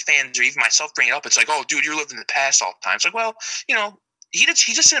when Heat fans or even myself bring it up, it's like, oh, dude, you're living in the past all the time. It's like, well, he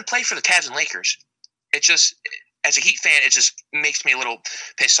just didn't play for the Cavs and Lakers. It just, as a Heat fan, it just makes me a little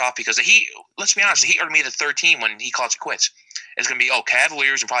pissed off because the Heat, let's be honest, the Heat are going to be the third team when he calls it quits. It's going to be,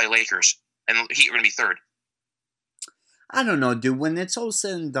 Cavaliers and probably Lakers. And the Heat are going to be third. I don't know, dude. When it's all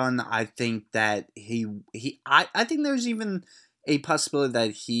said and done, I think that I think there's even a possibility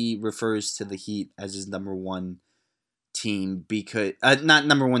that he refers to the Heat as his number one team because not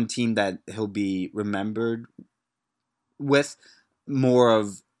number one team that he'll be remembered with, more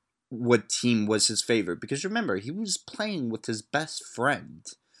of what team was his favorite. Because remember, he was playing with his best friend.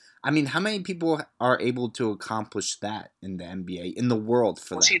 I mean, how many people are able to accomplish that in the NBA, in the world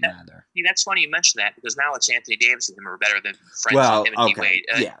for matter? See, that's funny you mentioned that because now it's Anthony Davis and him are better than friends with him and D-Wade.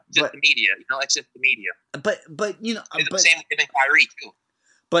 Yeah, just the media. It's just the media. But the same with him and Kyrie, too.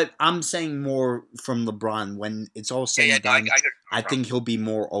 But I'm saying more from LeBron. When it's all said and done, I think he'll be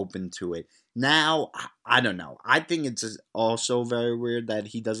more open to it. Now, I don't know. I think it's also very weird that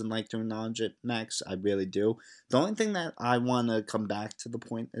he doesn't like to acknowledge it, Max. I really do. The only thing that I want to come back to the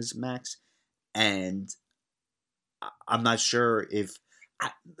point is, Max, and I'm not sure if...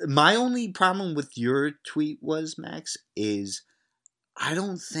 my only problem with your tweet was, Max, is I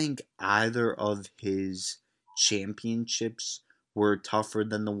don't think either of his championships were tougher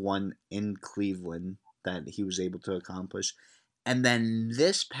than the one in Cleveland that he was able to accomplish. And then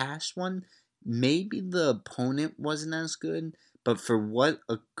this past one, maybe the opponent wasn't as good, but for what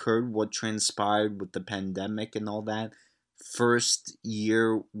occurred, what transpired with the pandemic and all that, first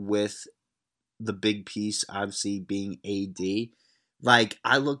year with the big piece obviously being AD, like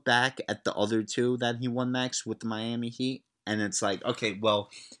I look back at the other two that he won, Max, with the Miami Heat, and it's like, okay, well,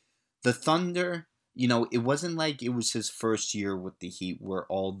 the Thunder, it wasn't like it was his first year with the Heat where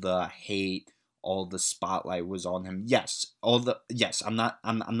all the hate, all the spotlight was on him. I'm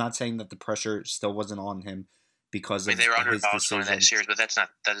not saying that the pressure still wasn't on him because of his decision. They were underdogs going that series, but that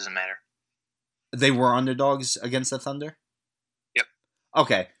doesn't matter. They were underdogs against the Thunder? Yep.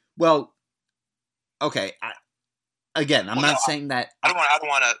 Okay. Well, okay. I'm not saying that. I don't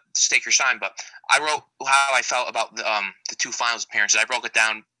want to stake your shine, but I wrote how I felt about the two finals appearances. I broke it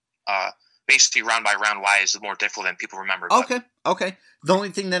down basically round by round why is more difficult than people remember. Okay. The only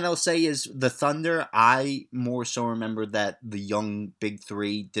thing that I'll say is the Thunder, I more so remember that the young big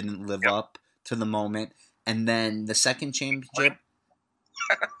three didn't live up to the moment. And then the second championship.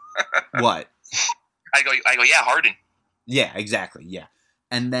 What? I go, yeah, Harden. Yeah, exactly, yeah.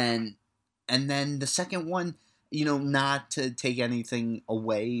 And then the second one, not to take anything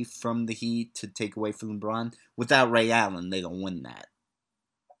away from the Heat, to take away from LeBron, without Ray Allen, they don't win that.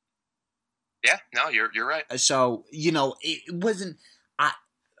 Yeah, no, you're right. So, it wasn't...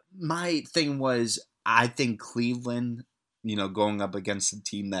 my thing was, I think Cleveland, going up against a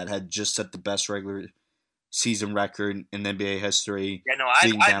team that had just set the best regular season record in NBA history. Yeah, no,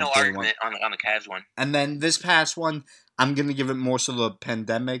 I have no argument on the Cavs one. And then this past one, I'm going to give it more so the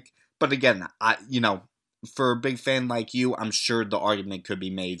pandemic. But again, for a big fan like you, I'm sure the argument could be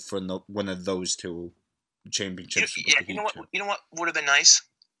made for one of those two championships. You know what would have been nice?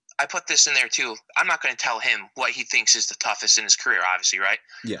 I put this in there too. I'm not going to tell him what he thinks is the toughest in his career, obviously, right?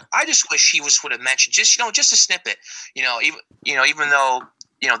 Yeah. I just wish he would have mentioned just a snippet. Even though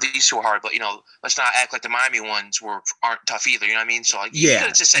these two are hard, but let's not act like the Miami ones aren't tough either. You know what I mean? So like, you could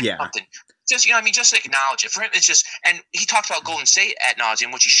have just said something. Just just acknowledge it. For him, it's just, and he talked about Golden State ad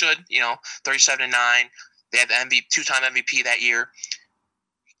nauseum, which he should. 37-9. They had the two-time MVP that year.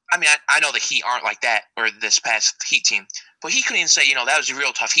 I mean, I know the Heat aren't like that, or this past Heat team, but he couldn't even say, that was a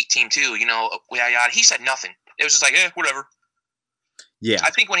real tough Heat team too. Yada yada. He said nothing. It was just like, whatever. Yeah. I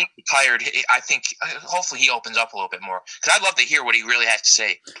think when he retired, hopefully he opens up a little bit more, because I'd love to hear what he really has to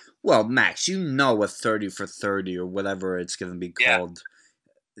say. Well, Max, a 30 for 30 or whatever it's going to be called.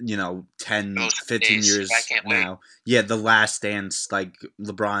 10, 15 years now. Yeah, the last dance, like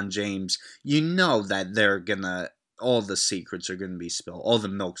LeBron James. That they're gonna. All the secrets are going to be spilled. All the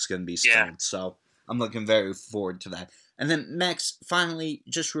milk's going to be spilled. Yeah. So I'm looking very forward to that. And then, Max, finally,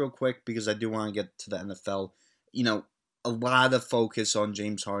 just real quick, because I do want to get to the NFL, a lot of focus on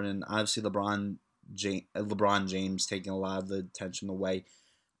James Harden. Obviously, LeBron James taking a lot of the attention away.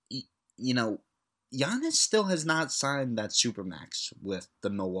 Giannis still has not signed that Supermax with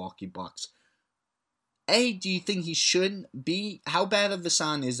the Milwaukee Bucks. Do you think he should be? How bad of a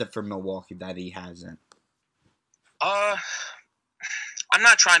sign is it for Milwaukee that he hasn't? I'm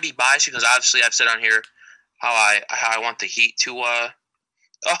not trying to be biased, because obviously I've said on here how I want the Heat to. Oh,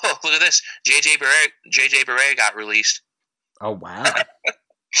 look at this! JJ Barea got released. Oh wow!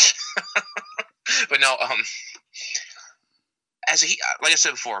 But no, as a Heat, like I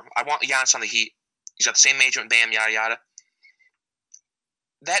said before, I want Giannis on the Heat. He's got the same major with Bam, yada yada.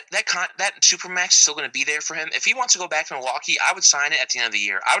 That Supermax is still going to be there for him. If he wants to go back to Milwaukee, I would sign it at the end of the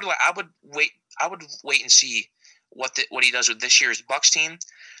year. I would wait and see what he does with this year's Bucks team,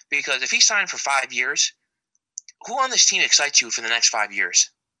 because if he signed for 5 years, who on this team excites you for the next 5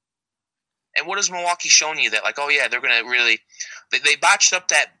 years? And what has Milwaukee shown you that, like, oh yeah, they're going to really – they botched up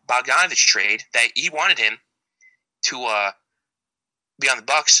that Bogdanovich trade that he wanted him to be on the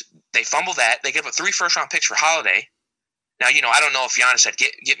Bucks. They fumbled that. They gave up 3 first-round picks for Holiday. Now, I don't know if Giannis said,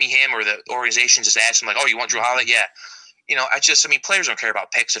 get me him, or the organization just asked him, like, oh, you want Drew Holiday? Yeah. Players don't care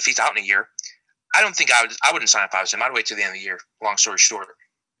about picks if he's out in a year. I don't think I wouldn't sign up if I was him. I'd wait till the end of the year. Long story short.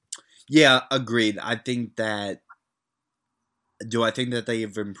 Yeah, agreed. I think that. Do I think that they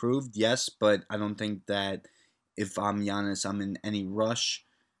have improved? Yes, but I don't think that if I'm Giannis, I'm in any rush,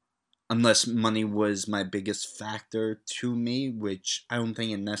 unless money was my biggest factor to me, which I don't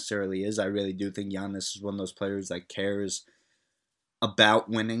think it necessarily is. I really do think Giannis is one of those players that cares about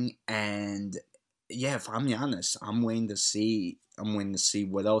winning, and yeah, if I'm Giannis, I'm waiting to see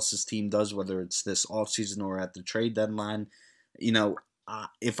what else his team does, whether it's this offseason or at the trade deadline.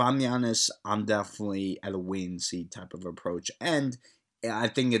 If I'm Giannis, I'm definitely at a wait-and-see type of approach. And I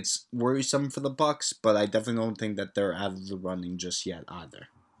think it's worrisome for the Bucks, but I definitely don't think that they're out of the running just yet either.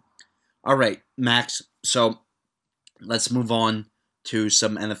 All right, Max, so let's move on to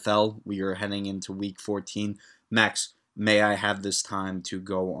some NFL. We are heading into Week 14. Max, may I have this time to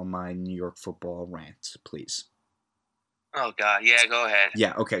go on my New York football rant, please? Oh, God. Yeah, go ahead.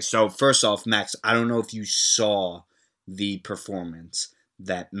 Yeah, okay. So, first off, Max, I don't know if you saw the performance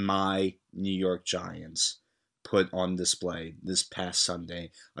that my New York Giants put on display this past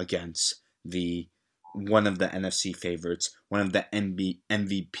Sunday against one of the NFC favorites, one of the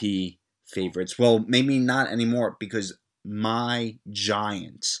MVP favorites. Well, maybe not anymore, because my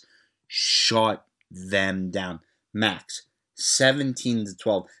Giants shut them down. Max,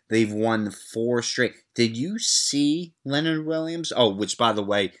 17-12. They've won 4 straight. Did you see Leonard Williams? Oh, which, by the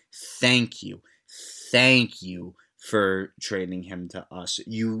way, thank you for trading him to us.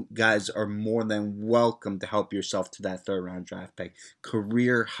 You guys are more than welcome to help yourself to that 3rd-round draft pick.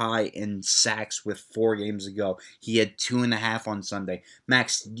 Career high in sacks with 4 games ago. He had 2.5 on Sunday.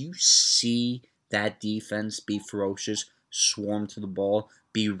 Max, did you see that defense be ferocious, swarm to the ball,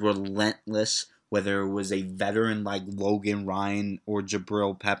 be relentless, whether it was a veteran like Logan Ryan or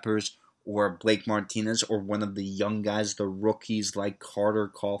Jabril Peppers or Blake Martinez, or one of the young guys, the rookies like Carter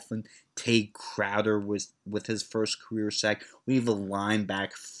Coughlin, Tay Crowder with his first career sack. We have a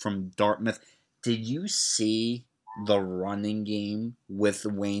linebacker from Dartmouth. Did you see the running game with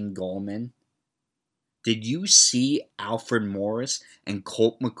Wayne Gallman? Did you see Alfred Morris and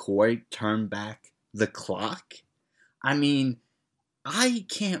Colt McCoy turn back the clock? I mean, I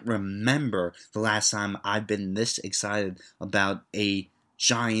can't remember the last time I've been this excited about a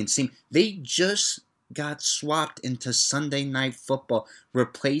Giants team. They just got swapped into Sunday Night Football,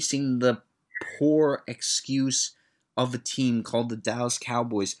 replacing the poor excuse of a team called the Dallas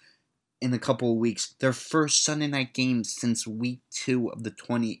Cowboys in a couple of weeks. Their first Sunday night game since week 2 of the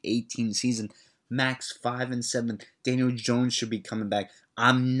 2018 season. Max 5-7. Daniel Jones should be coming back.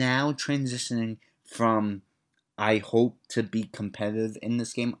 I'm now transitioning from I hope to be competitive in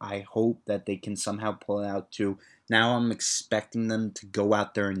this game. I hope that they can somehow pull it out too. Now I'm expecting them to go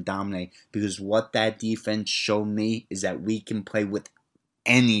out there and dominate, because what that defense showed me is that we can play with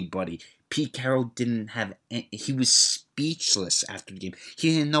anybody. Pete Carroll didn't have he was speechless after the game.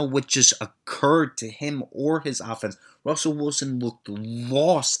 He didn't know what just occurred to him or his offense. Russell Wilson looked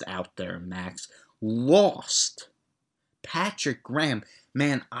lost out there, Max. Lost. Patrick Graham,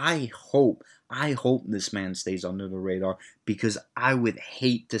 man, I hope this man stays under the radar, because I would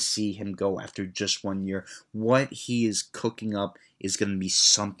hate to see him go after just 1 year. What he is cooking up is going to be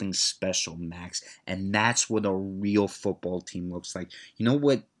something special, Max, and that's what a real football team looks like. You know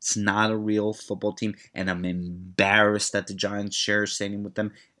what's not a real football team, and I'm embarrassed that the Giants share a stadium with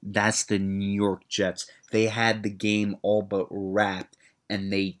them? That's the New York Jets. They had the game all but wrapped,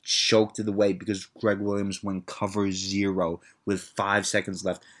 and they choked it away because Greg Williams went cover 0 with 5 seconds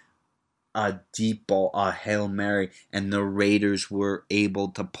left. A deep ball, a Hail Mary, and the Raiders were able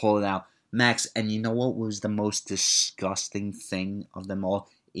to pull it out. Max, and you know what was the most disgusting thing of them all?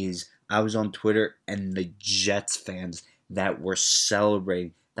 Is I was on Twitter, and the Jets fans that were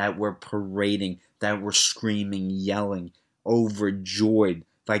celebrating, that were parading, that were screaming, yelling, overjoyed,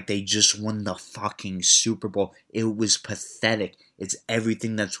 like they just won the fucking Super Bowl. It was pathetic. It's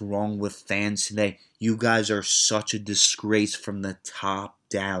everything that's wrong with fans today. You guys are such a disgrace from the top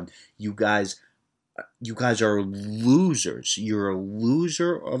down. You guys are losers. You're a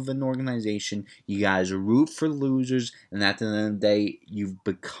loser of an organization. You guys root for losers, and at the end of the day, you've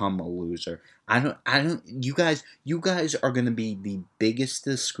become a loser. You guys are gonna be the biggest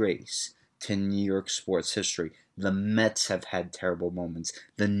disgrace to New York sports history. The Mets have had terrible moments.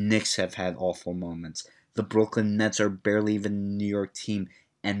 The Knicks have had awful moments. The Brooklyn Nets are barely even a New York team,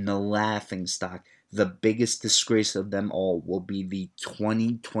 and the laughingstock. The biggest disgrace of them all will be the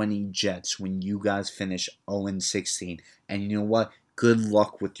 2020 Jets when you guys finish 0-16. And you know what? Good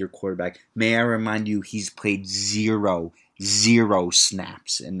luck with your quarterback. May I remind you, he's played zero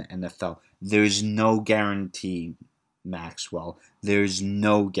snaps in the NFL. There's no guarantee, Maxwell. There's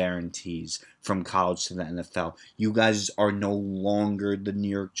no guarantees from college to the NFL. You guys are no longer the New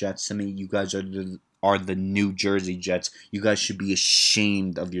York Jets to me. You guys are the New Jersey Jets. You guys should be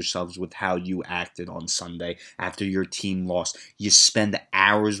ashamed of yourselves with how you acted on Sunday after your team lost. You spend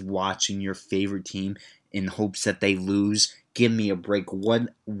hours watching your favorite team in hopes that they lose. Give me a break.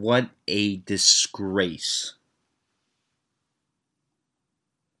 What a disgrace.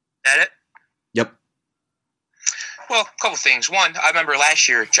 That it? Yep. Well, a couple things. One, I remember last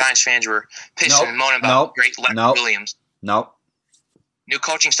year Giants fans were pissing and moaning about great Leonard Williams. Nope. New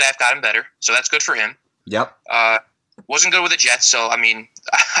coaching staff got him better, so that's good for him. Yep. Wasn't good with the Jets, so, I mean,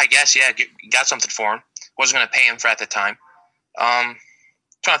 I guess, yeah, got something for him. Wasn't going to pay him for at the time. Trying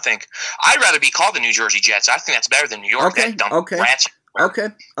to think. I'd rather be called the New Jersey Jets. I think that's better than New York. Okay. Be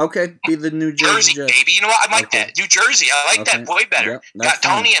the New Jersey Jets. Baby. You know what? I like that. New Jersey. I like that boy better. Yep, got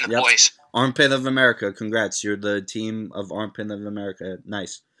Tony and the boys. Armpit of America. Congrats. You're the team of Armpit of America.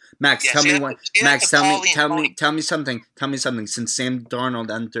 Nice. Max, tell me something. Tell me something. Since Sam Darnold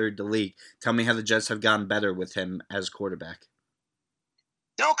entered the league, tell me how the Jets have gotten better with him as quarterback.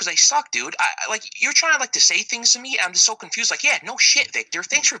 No, because they suck, dude. I you're trying to say things to me. I'm just so confused. Like, yeah, no shit, Victor.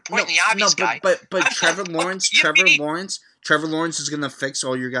 Thanks for pointing the obvious guy. But Trevor Lawrence is gonna fix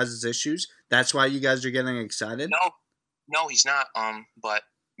all your guys' issues. That's why you guys are getting excited. No, he's not. But.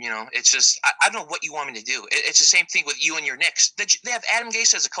 You know, it's just I don't know what you want me to do. It's the same thing with you and your Knicks. They have Adam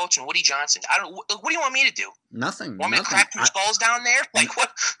Gase as a coach and Woody Johnson. What do you want me to do? Nothing. Want me to crack your skulls down there? Like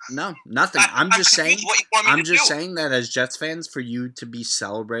what? No, nothing. I'm just saying. What you want me to do. Saying that as Jets fans, for you to be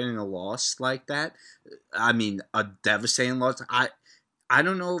celebrating a loss like that, I mean, a devastating loss. I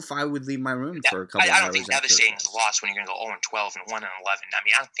don't know if I would leave my room for a couple of hours. I don't think devastating is a loss when you're going to go 0-12 and 1-11.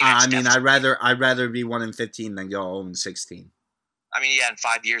 I mean, I'd rather be 1-15 than go 0-16. I mean, yeah, in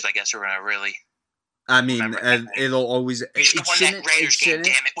 5 years, I guess we're going to really. I mean, it'll always. It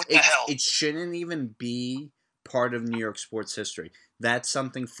shouldn't even be part of New York sports history. That's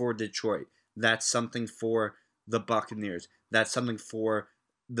something for Detroit. That's something for the Buccaneers. That's something for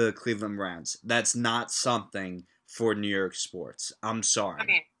the Cleveland Browns. That's not something for New York sports. I'm sorry. I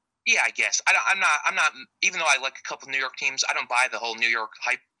mean, yeah, I guess I'm not. Even though I like a couple of New York teams, I don't buy the whole New York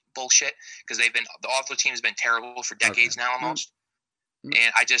hype bullshit because the awful team has been terrible for decades now almost.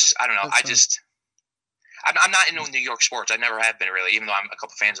 And I don't know. I'm not into New York sports. I never have been really, even though I'm a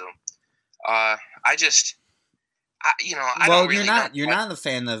couple fans of them. I just, I well, don't really you're not a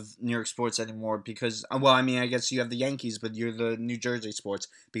fan of New York sports anymore because, well, I mean, I guess you have the Yankees, but you're the New Jersey sports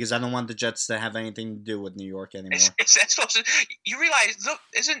because I don't want the Jets to have anything to do with New York anymore. Is that supposed to? You realize,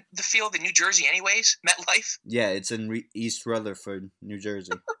 isn't the field in New Jersey anyways? MetLife. Yeah, it's in East Rutherford, New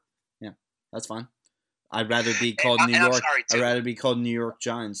Jersey. Yeah, that's fine. I'd rather be called New York. I'd rather be called New York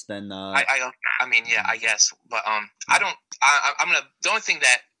Giants than. I mean, yeah, I guess, but I don't. I'm gonna. The only thing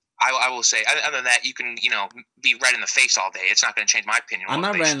that I will say, other than that, you can be red in the face all day. It's not going to change my opinion. I'm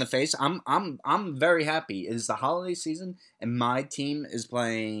not red in the face. I'm very happy. It's the holiday season, and my team is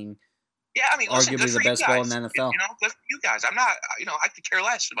playing. Yeah, I mean, listen, arguably the best ball in the NFL. Good for you guys. I'm not. I could care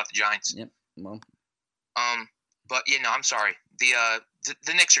less about the Giants. Yep. Well. But I'm sorry.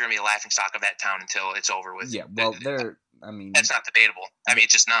 The Knicks are going to be a laughing stock of that town until it's over with. Yeah. Well, I mean, that's not debatable. I mean,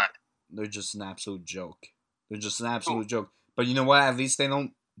 it's just not. They're just an absolute joke. They're just an absolute joke. But you know what? At least they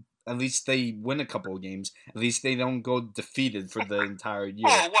don't. At least they win a couple of games. At least they don't go defeated for the entire year.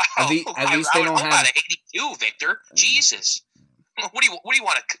 Oh wow! At least they don't have 82, Victor. Jesus. What do you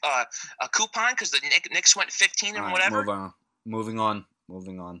want? A coupon because the Knicks went 15 and whatever. Moving on.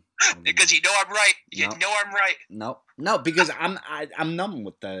 Because you know I'm right. Know I'm right. No, because I'm numb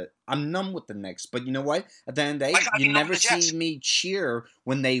with the Knicks. But you know what? At the end of the day, you never see me cheer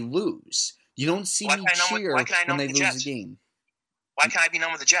when they lose. You don't see me cheer when they lose a game. Why can't I be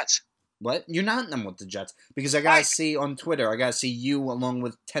numb with the Jets? What? You're not numb with the Jets because I gotta see on Twitter. I gotta see you along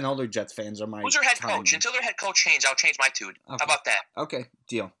with 10 other Jets fans on my. Who's their head coach? Until their head coach changes, I'll change my tune. Okay. How about that? Okay,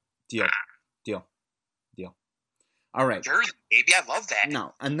 deal. All right. Jersey, baby, I love that.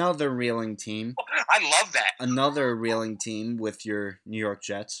 No, another reeling team. I love that. Another reeling team with your New York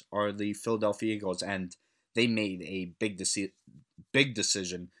Jets are the Philadelphia Eagles, and they made a big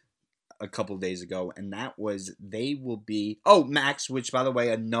decision a couple of days ago, and that was they will be. Oh, Max, which by the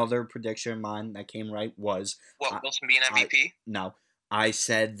way, another prediction of mine that came right was Wilson be an MVP. No, I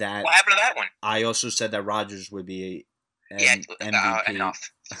said that. What happened to that one? I also said that Rodgers would be MVP.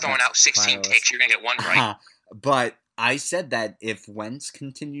 Enough. Throwing out 16 takes, you're gonna get one right. But I said that if Wentz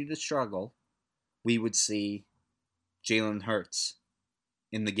continued to struggle, we would see Jalen Hurts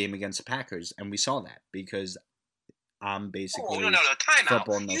in the game against the Packers, and we saw that because I'm basically no,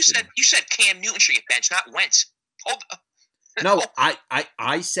 timeout. You said Cam Newton should get benched, not Wentz. No,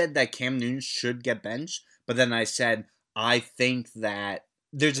 I said that Cam Newton should get benched, but then I said I think that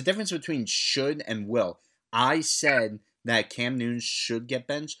there's a difference between should and will. I said that Cam Newton should get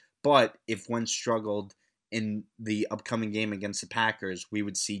benched, but if Wentz struggled in the upcoming game against the Packers, we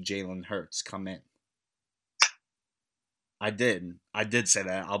would see Jalen Hurts come in. I did say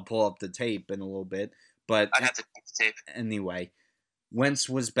that. I'll pull up the tape in a little bit. But I have to take the tape. Anyway, Wentz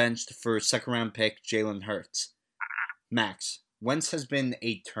was benched for second-round pick Jalen Hurts. Max, Wentz has been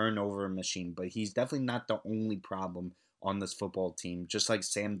a turnover machine, but he's definitely not the only problem on this football team, just like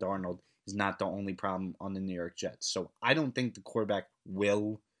Sam Darnold is not the only problem on the New York Jets. So I don't think the quarterback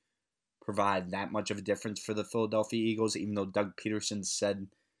will provide that much of a difference for the Philadelphia Eagles, even though Doug Peterson said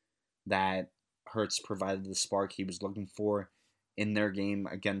that Hurts provided the spark he was looking for in their game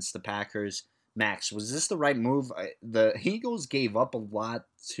against the Packers. Max, was this the right move? The Eagles gave up a lot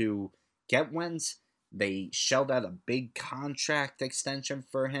to get Wentz. They shelled out a big contract extension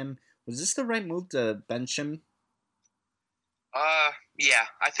for him. Was this the right move to bench him? Yeah,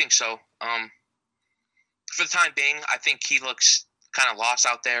 I think so. For the time being, I think he looks kind of lost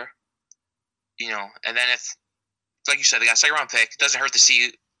out there. And then if, like you said, they got a second-round pick, it doesn't hurt to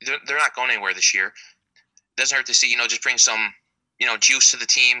see they're not going anywhere this year. It doesn't hurt to see, just bring some, juice to the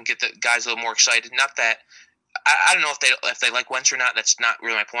team, get the guys a little more excited. Not that I don't know if they like Wentz or not. That's not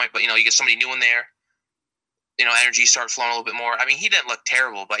really my point. But you get somebody new in there. Energy start flowing a little bit more. I mean, he didn't look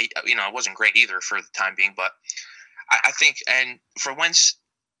terrible, but it wasn't great either for the time being. But I think, and for Wentz,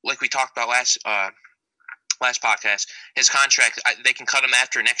 like we talked about last podcast, his contract they can cut him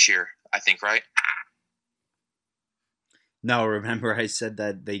after next year. I think, right? No, remember I said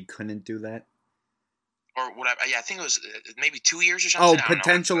that they couldn't do that? Or whatever. Yeah, I think it was maybe 2 years or something. Oh,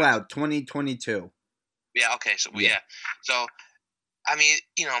 potential out, 2022. Yeah, okay. So, yeah. So, I mean,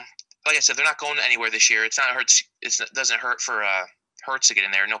 like I said, they're not going anywhere this year. It doesn't hurt for Hurts to get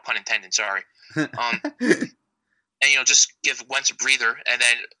in there. No pun intended, sorry. And, just give Wentz a breather. And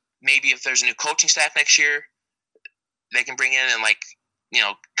then maybe if there's a new coaching staff next year, they can bring in and,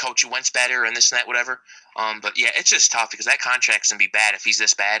 coach Wentz better and this and that, whatever. But yeah, it's just tough because that contract's gonna be bad if he's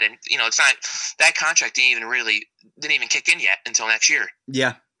this bad, and it's not that contract didn't even kick in yet until next year.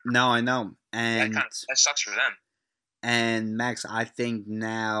 Yeah, no, I know, and that sucks for them. And Max, I think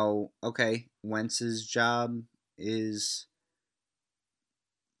now, okay, Wentz's job is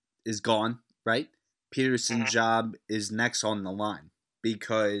is gone, right? Peterson's job is next on the line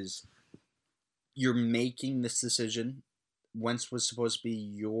because you're making this decision. Wentz was supposed to be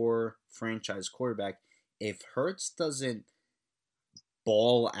your franchise quarterback. If Hurts doesn't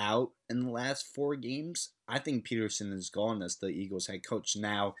ball out in the last 4 games, I think Peterson is gone as the Eagles head coach.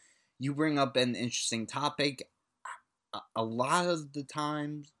 Now, you bring up an interesting topic. A lot of the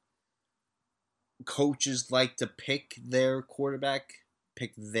times, coaches like to pick their quarterback,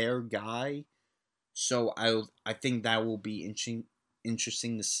 pick their guy. So I think that will be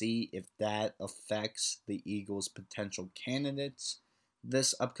interesting to see if that affects the Eagles' potential candidates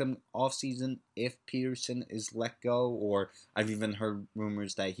this upcoming offseason if Peterson is let go, or I've even heard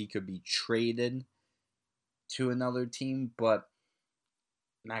rumors that he could be traded to another team. But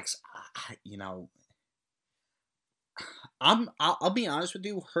Max, I'll be honest with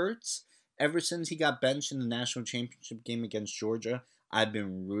you, Hurts, ever since he got benched in the national championship game against Georgia, I've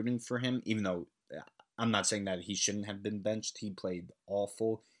been rooting for him, even though I'm not saying that he shouldn't have been benched. He played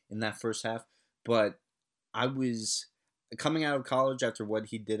awful in that first half. But I was coming out of college after what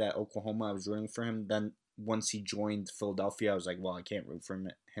he did at Oklahoma. I was rooting for him. Then once he joined Philadelphia, I was like, well, I can't root for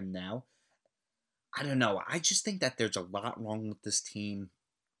him now. I don't know. I just think that there's a lot wrong with this team.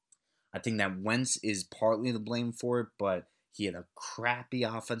 I think that Wentz is partly to blame for it, but he had a crappy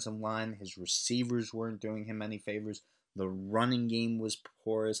offensive line. His receivers weren't doing him any favors. The running game was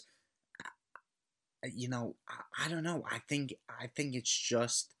porous. I don't know. I think it's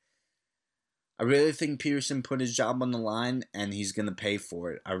just. I really think Peterson put his job on the line, and he's gonna pay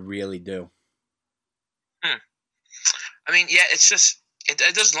for it. I really do. I mean, yeah, it's just it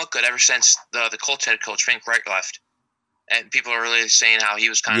doesn't look good ever since the Colts head coach Frank Reich left, and people are really saying how he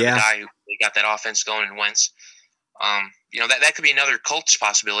was kind of the guy who got that offense going in Wentz. That could be another Colts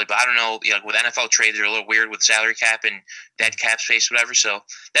possibility, but I don't know. With NFL trades, they're a little weird with salary cap and dead cap space, whatever. So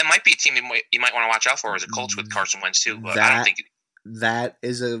that might be a team you might want to watch out for as a Colts with Carson Wentz too. But I don't think that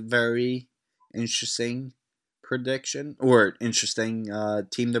is a very interesting prediction or interesting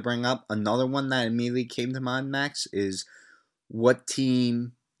team to bring up. Another one that immediately came to mind, Max, is what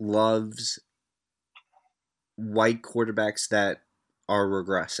team loves white quarterbacks that are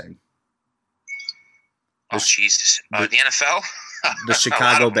regressing? Oh, Jesus. The NFL? The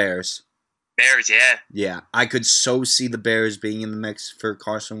Chicago Bears. Bears, yeah. Yeah, I could so see the Bears being in the mix for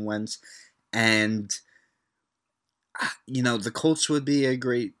Carson Wentz. And, the Colts would be a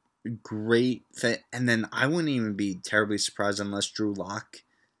great fit. And then I wouldn't even be terribly surprised unless Drew Lock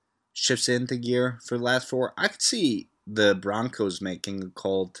shifts into gear for the last 4. I could see the Broncos making a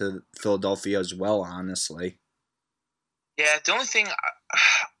call to Philadelphia as well, honestly. Yeah, the only thing...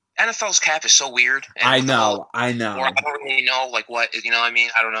 NFL's cap is so weird. I know. Or I don't really know, what, what I mean?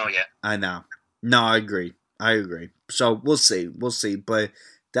 I don't know yet. I know. No, I agree. So, we'll see. But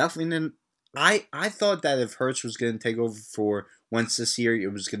definitely, I thought that if Hurts was going to take over for Wentz this year,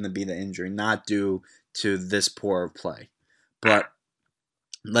 it was going to be the injury, not due to this poor play. But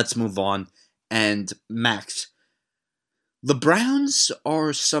let's move on. And, Max, the Browns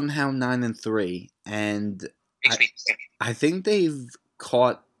are somehow 9-3, and Makes me sick. I think they've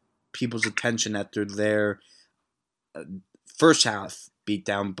caught people's attention after their first half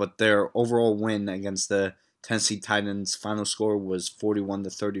beatdown, but their overall win against the Tennessee Titans, final score was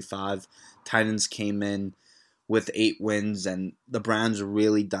 41-35. Titans came in with 8 wins, and the Browns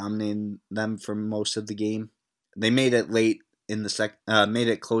really dominated them for most of the game. They made it late in the made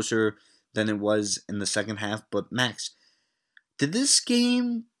it closer than it was in the second half. But Max, did this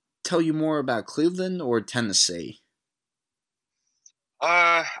game tell you more about Cleveland or Tennessee?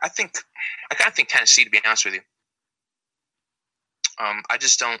 I kind of think Tennessee, to be honest with you. I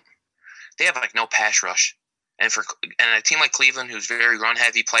just don't. They have no pass rush, and a team like Cleveland, who's very run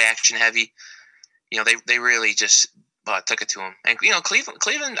heavy, play action heavy, they really just took it to them. And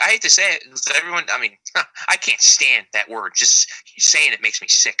Cleveland, I hate to say it, everyone. I mean, I can't stand that word. Just saying it makes me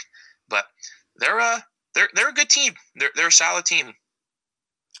sick. But they're a good team. They're a solid team.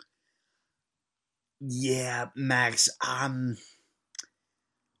 Yeah, Max.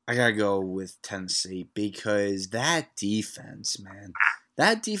 I gotta go with Tennessee because that defense, man,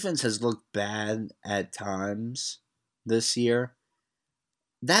 has looked bad at times this year.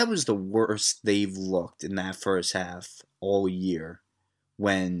 That was the worst they've looked in that first half all year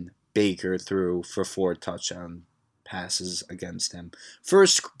when Baker threw for 4 touchdown passes against him.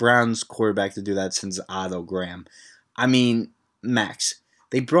 First Browns quarterback to do that since Otto Graham. I mean, Max,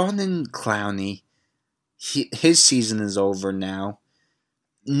 they brought in Clowney. His season is over now.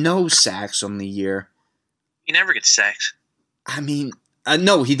 No sacks on the year. He never gets sacks. I mean,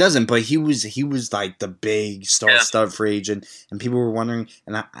 No, he doesn't. But he was like the big star free agent, and people were wondering.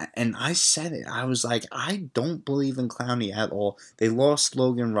 And I said it. I was like, I don't believe in Clowney at all. They lost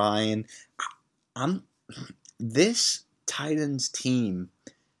Logan Ryan. This Titans team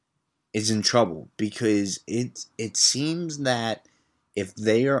is in trouble because it seems that if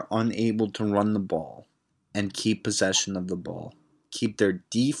they are unable to run the ball and keep possession of the ball, keep their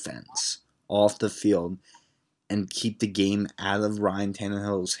defense off the field, and keep the game out of Ryan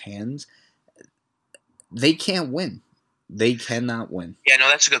Tannehill's hands, they can't win. They cannot win. Yeah, no,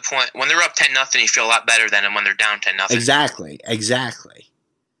 that's a good point. When they're up 10-0, you feel a lot better than when they're down 10-0. Exactly.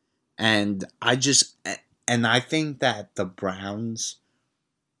 And I think that the Browns,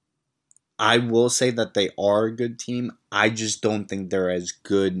 I will say that they are a good team. I just don't think they're as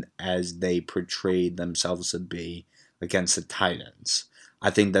good as they portrayed themselves to be against the Titans. I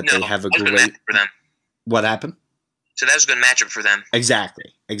think that they have a great matchup for them. What happened? So that was a good matchup for them.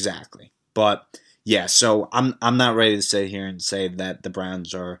 Exactly. But yeah, so I'm not ready to sit here and say that the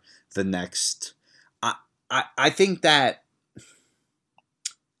Browns are the next. I think that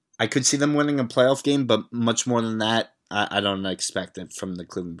I could see them winning a playoff game, but much more than that, I don't expect it from the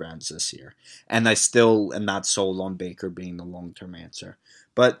Cleveland Browns this year. And I still am not sold on Baker being the long-term answer.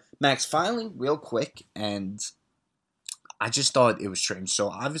 But Max, finally, real quick, and I just thought it was strange. So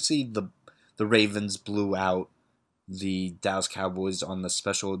obviously the Ravens blew out the Dallas Cowboys on the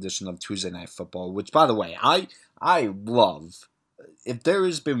special edition of Tuesday Night Football, which, by the way, I love. If there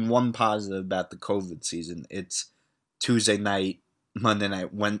has been one positive about the COVID season, it's Tuesday night, Monday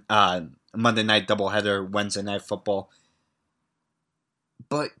night doubleheader, Wednesday Night Football.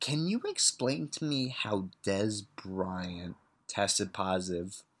 But can you explain to me how Dez Bryant tested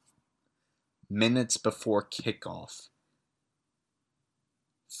positive minutes before kickoff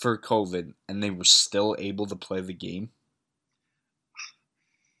for COVID, and they were still able to play the game?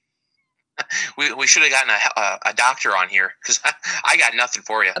 We should have gotten a doctor on here, because I got nothing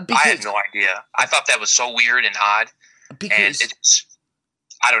for you. I had no idea. I thought that was so weird and odd. Because and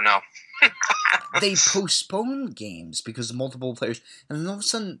I don't know. They postponed games because of multiple players, and then all of a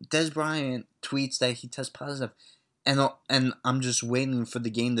sudden, Dez Bryant tweets that he tests positive, and I'm just waiting for the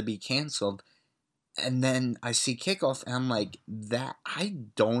game to be canceled. And then I see kickoff, and I'm like, that I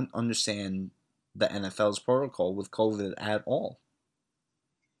don't understand the NFL's protocol with COVID at all.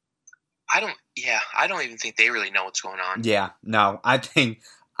 I don't even think they really know what's going on. Yeah, no, I think,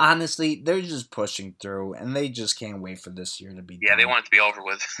 honestly, they're just pushing through, and they just can't wait for this year to be done. Yeah, they want it to be over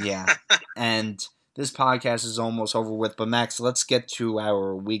with. Yeah, and this podcast is almost over with, but Max, let's get to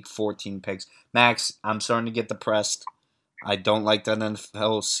our Week 14 picks. Max, I'm starting to get depressed. I don't like that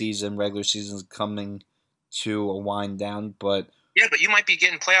NFL season, regular season's coming to a wind down, but... Yeah, but you might be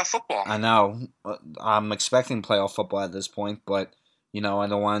getting playoff football. I know. I'm expecting playoff football at this point, but, I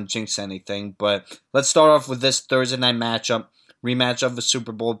don't want to jinx anything. But let's start off with this Thursday night matchup, rematch of the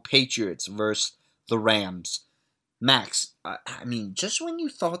Super Bowl, Patriots versus the Rams. Max, just when you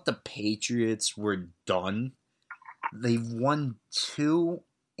thought the Patriots were done, they've won 2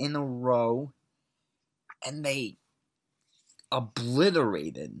 in a row, and they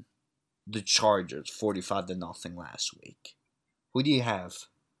obliterated the Chargers 45-0 last week. Who do you have?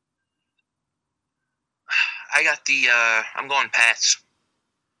 I got I'm going Pats.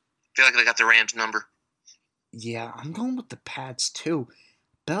 I feel like I got the Rams number. Yeah, I'm going with the Pats too.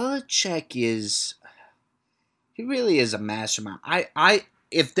 Belichick he really is a mastermind.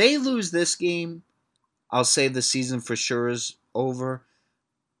 If they lose this game, I'll say the season for sure is over.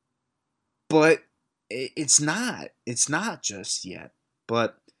 But it's not. It's not just yet.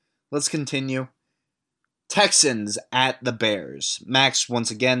 But let's continue. Texans at the Bears. Max,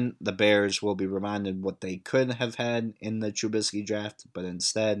 once again, the Bears will be reminded what they could have had in the Trubisky draft, but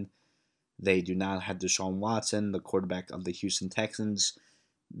instead, they do not have Deshaun Watson, the quarterback of the Houston Texans.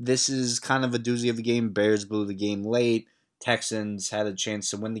 This is kind of a doozy of a game. Bears blew the game late. Texans had a chance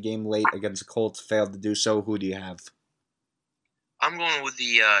to win the game late against the Colts, failed to do so. Who do you have? I'm going with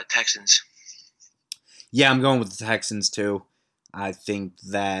the Texans. Yeah, I'm going with the Texans too. I think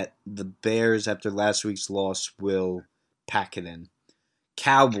that the Bears, after last week's loss, will pack it in.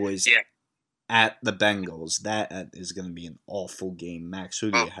 Cowboys at the Bengals. That is going to be an awful game. Max,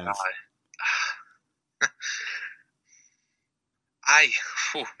 who do you have?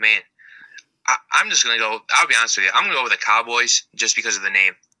 I'm just going to go, I'll be honest with you, I'm going to go with the Cowboys just because of the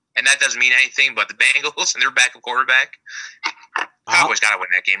name. And that doesn't mean anything, but the Bengals and their backup quarterback, Cowboys got to win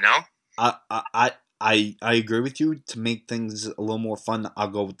that game, no? I agree with you. To make things a little more fun, I'll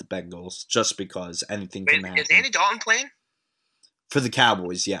go with the Bengals just because anything can happen. Is Andy Dalton playing? For the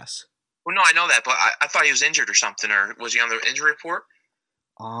Cowboys, yes. Well, no, I know that, but I thought he was injured or something, or was he on the injury report?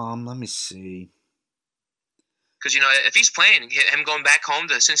 Let me see. Because, if he's playing, him going back home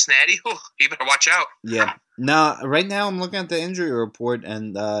to Cincinnati, he better watch out. Yeah. No, right now I'm looking at the injury report,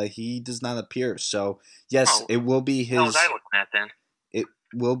 and he does not appear. So, yes, it will be his... What was I looking at then? It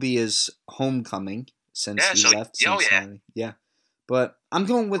will be his homecoming since he left Cincinnati. Yeah. But I'm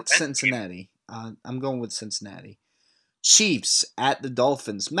going with Cincinnati. Chiefs at the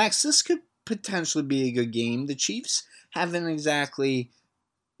Dolphins. Max, this could potentially be a good game. The Chiefs haven't exactly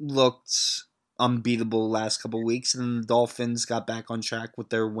looked unbeatable the last couple of weeks, and the Dolphins got back on track with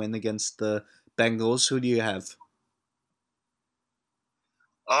their win against the Bengals. Who do you have?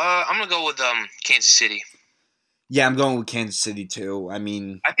 I'm going to go with Kansas City. Yeah, I'm going with Kansas City, too. I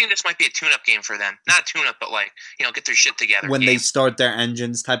mean... I think this might be a tune-up game for them. Not a tune-up, but, get their shit together. When they start their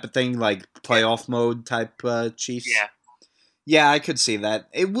engines type of thing, like playoff mode type Chiefs? Yeah. Yeah, I could see that.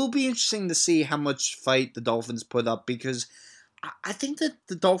 It will be interesting to see how much fight the Dolphins put up, because I think that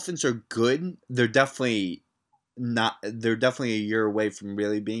the Dolphins are good. They're definitely a year away from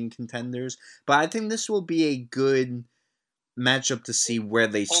really being contenders, but I think this will be a good matchup to see where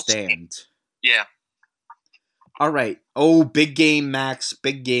they stand. Yeah. All right. Oh, big game, Max.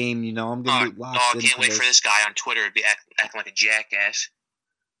 Big game. I'm going to be locked I can't wait for this guy on Twitter to be acting like a jackass.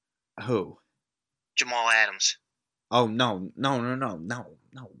 Who? Jamal Adams. Oh, no. No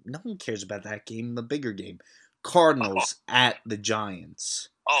one cares about that game. The bigger game. Cardinals at the Giants.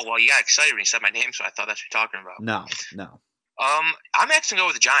 Oh, well, you got excited when you said my name, so I thought that's what you're talking about. No. I'm actually going to go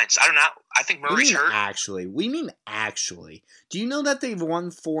with the Giants. I don't know. I think Murray's hurt. We mean actually. Do you know that they've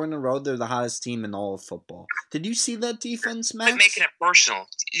won 4 in a row? They're the hottest team in all of football. Did you see that defense, Max? Quit making it personal.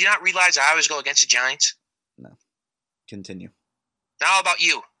 Do you not realize I always go against the Giants? No. Continue. Now, how about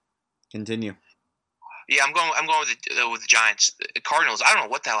you? Continue. Yeah, I'm going with the Giants. The Cardinals, I don't know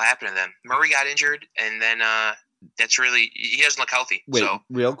what the hell happened to them. Murray got injured, and then he doesn't look healthy. Wait,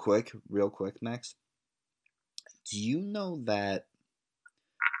 real quick, Max. Do you know that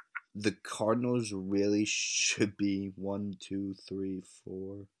the Cardinals really should be 1, 2, 3,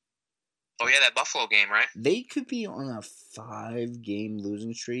 4? Oh, yeah, that Buffalo game, right? They could be on a 5-game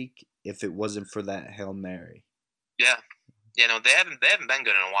losing streak if it wasn't for that Hail Mary. Yeah. Yeah, no, they haven't been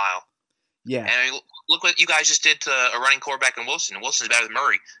good in a while. Yeah. And I mean, look what you guys just did to a running quarterback in Wilson. Wilson's better than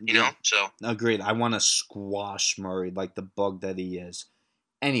Murray, you know? So agreed. I want to squash Murray like the bug that he is.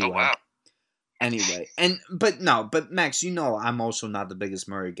 Anyway. Oh, wow. But Max, I'm also not the biggest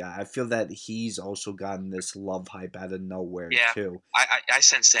Murray guy. I feel that he's also gotten this love hype out of nowhere too. I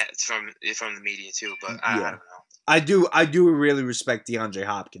sense that from the media too, but I don't I know. do really respect DeAndre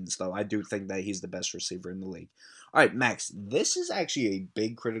Hopkins though. I do think that he's the best receiver in the league. All right, Max, this is actually a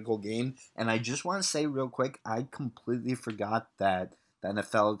big critical game, and I just want to say real quick, I completely forgot that the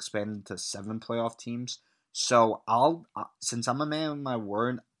NFL expanded to 7 playoff teams. So since I'm a man of my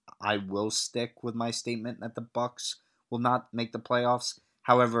word, I will stick with my statement that the Bucs will not make the playoffs.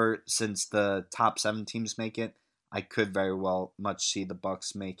 However, since the top 7 teams make it, I could very well much see the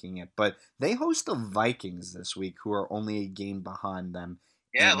Bucs making it. But they host the Vikings this week, who are only a game behind them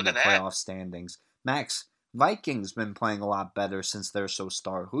in the playoff standings. Max, Vikings been playing a lot better since they're so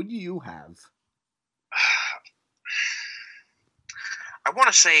star. Who do you have? I want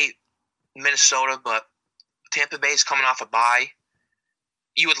to say Minnesota, but Tampa Bay's coming off a bye.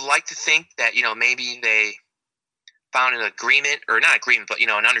 You would like to think that, maybe they found an agreement, or not agreement, but,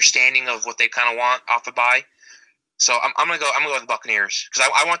 an understanding of what they kind of want off a bye. So I'm gonna go with the Buccaneers because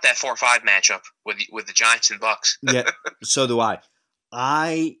I want that 4-5 matchup with the Giants and Bucs. Yeah, so do I.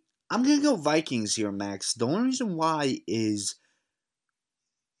 I'm gonna go Vikings here, Max. The only reason why is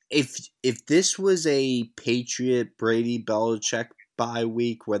if this was a Patriot Brady Belichick bye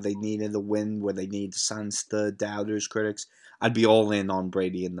week where they needed a win, where they needed to silence the doubters, critics, I'd be all in on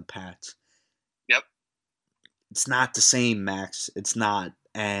Brady and the Pats. Yep. It's not the same, Max. It's not,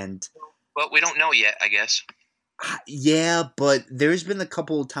 but we don't know yet, I guess. Yeah, but there's been a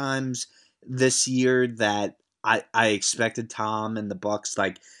couple of times this year that I expected Tom and the Bucs.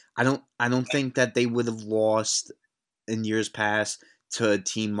 Like, I don't think that they would have lost in years past to a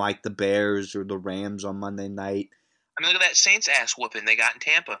team like the Bears or the Rams on Monday night. I mean, look at that Saints ass whooping they got in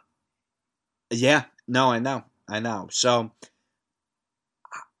Tampa. Yeah, no, I know. So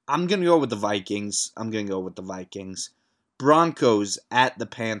I'm gonna go with the Vikings. Broncos at the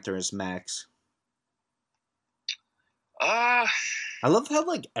Panthers, Max. I love how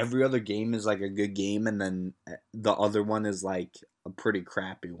every other game is a good game, and then the other one is a pretty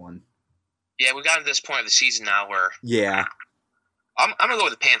crappy one. Yeah, we got to this point of the season now where I'm gonna go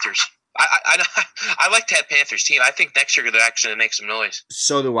with the Panthers. I like that Panthers team. I think next year they're actually gonna make some noise.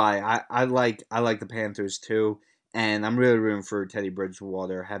 So do I. I like the Panthers too. and I'm really rooting for Teddy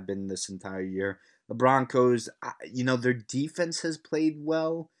Bridgewater. Have been this entire year. The Broncos, their defense has played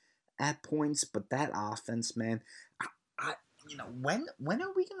well at points, but that offense, man, I when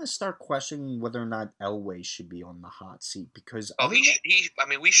are we gonna start questioning whether or not Elway should be on the hot seat? Because we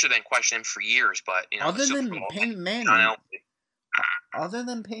should then question him for years, but other than Peyton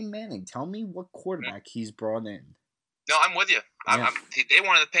Manning, tell me what quarterback he's brought in. No, I'm with you. Yeah. They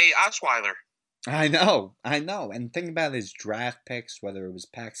wanted to pay Osweiler. I know, and think about his draft picks, whether it was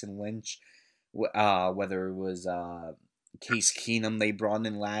Paxton Lynch, whether it was Case Keenum they brought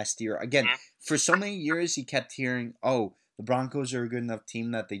in last year. Again, for so many years he kept hearing, "Oh, the Broncos are a good enough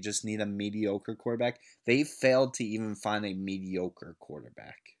team that they just need a mediocre quarterback." They failed to even find a mediocre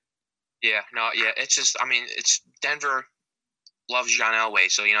quarterback. It's just, it's Denver loves John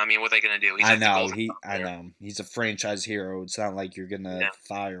Elway, so what are they going to do? I know. He's a franchise hero. It's not like you're going to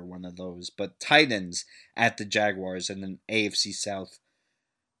fire one of those. But Titans at the Jaguars in an AFC South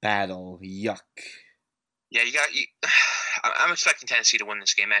battle. Yuck. Yeah, I'm expecting Tennessee to win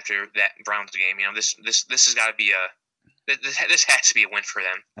this game after that Browns game. This has got to be this has to be a win for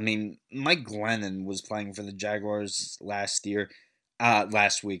them. Mike Glennon was playing for the Jaguars last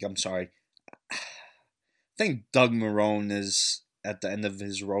week. I'm sorry. I think Doug Marrone is at the end of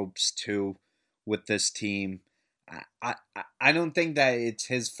his ropes too with this team. I don't think that it's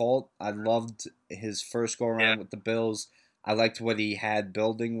his fault. I loved his first go around with the Bills. I liked what he had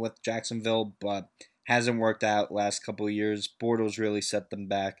building with Jacksonville, but hasn't worked out last couple of years. Bortles really set them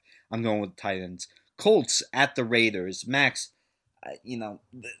back. I'm going with Titans. Colts at the Raiders. Max,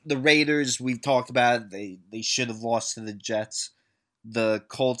 the Raiders, we've talked about it, they should have lost to the Jets. The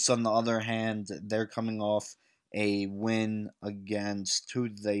Colts, on the other hand, they're coming off a win against, who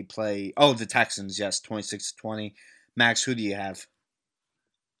did they play? Oh, the Texans, yes, 26-20. Max, who do you have?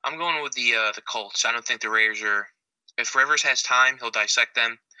 I'm going with the Colts. I don't think the Raiders are. If Rivers has time, he'll dissect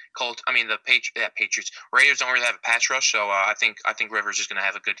them. Patriots. Raiders don't really have a pass rush, so I think Rivers is going to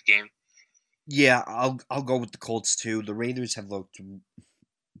have a good game. Yeah, I'll go with the Colts too. The Raiders have looked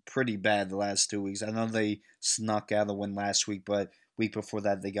pretty bad the last 2 weeks. I know they snuck out a win last week, but week before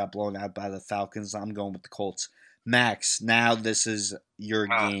that they got blown out by the Falcons. I'm going with the Colts. Max, now this is your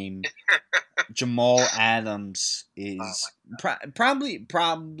game. Jamal Adams is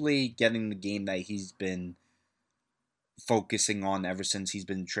probably getting the game that he's been focusing on ever since he's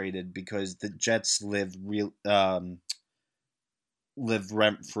been traded, because the Jets live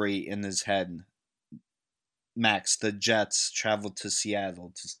rent free in his head. Max, the Jets travel to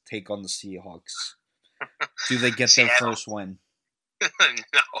Seattle to take on the Seahawks. Do they get their first win?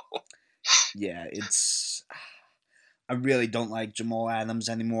 No. Yeah, I really don't like Jamal Adams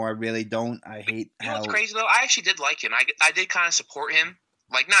anymore. I really don't. I hate how... what's crazy, though? I actually did like him. I did kind of support him.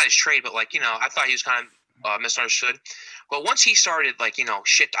 Like, not his trade, but, I thought he was kind of misunderstood. But once he started, I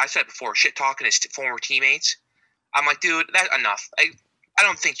said before, shit-talking his former teammates, I'm like, dude, that's enough. I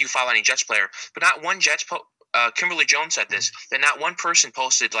don't think you follow any Jets player, but not one Jets Kimberly Jones said this, that not one person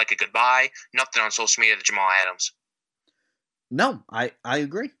posted, a goodbye, nothing on social media to Jamal Adams. No, I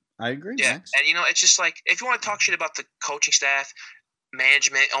agree. Yeah, Max. and it's just if you want to talk shit about the coaching staff,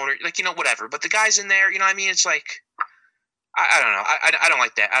 management, owner, whatever. But the guys in there, it's I don't know. I don't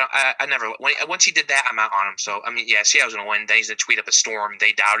like that. I never. Once he did that, I'm out on him. So Seattle's gonna win. Then he's gonna tweet up a storm.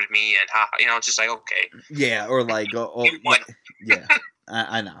 They doubted me, and it's just okay. Yeah, or yeah.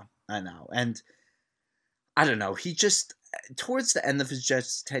 I know, and I don't know. He just, towards the end of his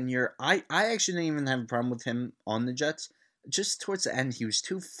Jets tenure, I actually didn't even have a problem with him on the Jets. Just towards the end, he was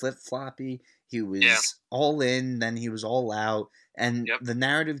too flip-floppy. He was all in, then he was all out. And the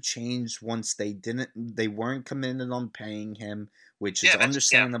narrative changed once they weren't committed on paying him, which is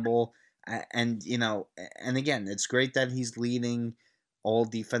understandable. And again, it's great that he's leading all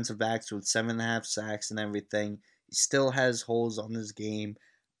defensive backs with 7.5 sacks and everything. He still has holes on his game.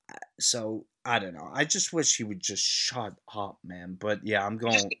 So, I don't know. I just wish he would just shut up, man. But, yeah, I'm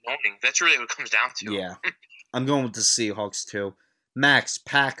going... Just annoying. That's really what it comes down to. Yeah. I'm going with the Seahawks, too. Max,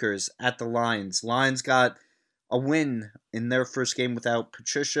 Packers at the Lions. Lions got a win in their first game without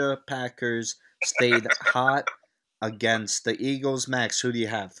Patricia. Packers stayed hot against the Eagles. Max, who do you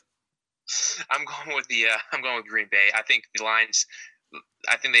have? I'm going with Green Bay. I think the Lions,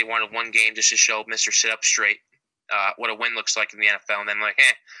 they wanted one game just to show Mr. Sit Up Straight what a win looks like in the NFL, and then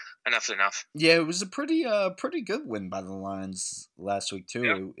enough's enough. Yeah, it was a pretty good win by the Lions last week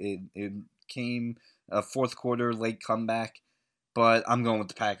too. Yeah. It came a fourth quarter late comeback, but I'm going with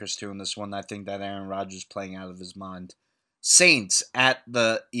the Packers too in this one. I think that Aaron Rodgers playing out of his mind. Saints at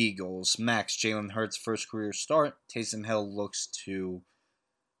the Eagles. Max, Jalen Hurts' first career start. Taysom Hill looks to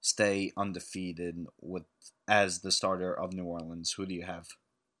stay undefeated as the starter of New Orleans? Who do you have?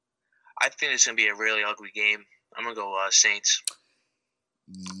 I think it's going to be a really ugly game. I'm going to go Saints.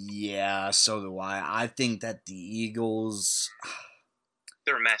 Yeah, so do I. I think that the Eagles...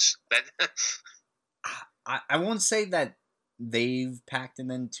 They're a mess. I won't say that they've packed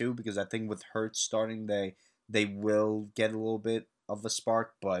it in too, because I think with Hurts starting, they will get a little bit of a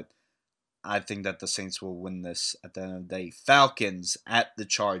spark, but I think that the Saints will win this at the end of the day. Falcons at the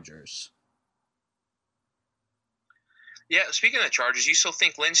Chargers. Yeah, speaking of the Chargers, you still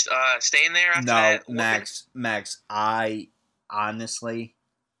think Lynn's staying there after that? No, Max, I honestly,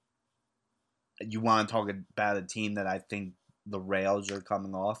 you want to talk about a team that I think the rails are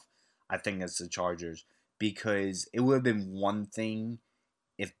coming off, I think it's the Chargers. Because it would have been one thing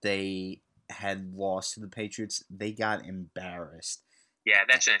if they had lost to the Patriots. They got embarrassed. Yeah,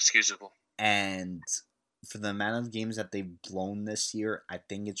 that's inexcusable. And for the amount of games that they've blown this year, I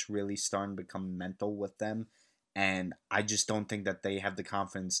think it's really starting to become mental with them. And I just don't think that they have the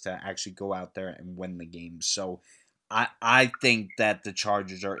confidence to actually go out there and win the game. So I think that the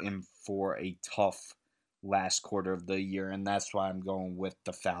Chargers are in for a tough last quarter of the year. And that's why I'm going with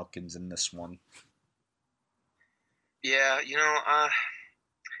the Falcons in this one. Yeah,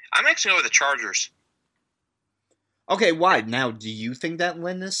 I'm actually going with the Chargers. Okay, why? Now, do you think that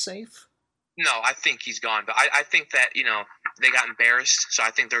Lynn is safe? No, I think he's gone. But I think that, they got embarrassed. So I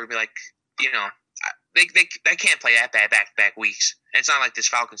think they're going to be like, they can't play that bad back-to-back weeks. And it's not like this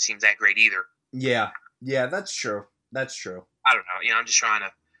Falcons team's that great either. Yeah, that's true. That's true. I don't know. I'm just trying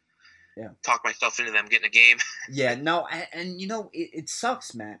to talk myself into them getting a game. Yeah, no, and it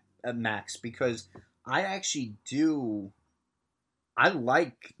sucks, Max, because I actually do. I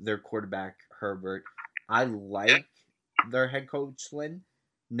like their quarterback, Herbert. I like their head coach, Lynn.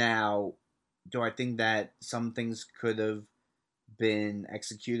 Now, do I think that some things could have been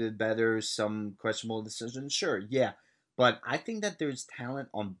executed better, some questionable decisions? Sure, yeah. But I think that there's talent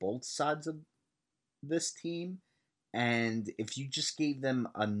on both sides of this team. And if you just gave them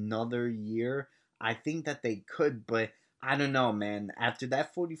another year, I think that they could. But I don't know, man. After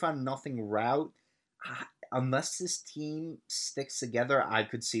that 45-0 route, unless this team sticks together, I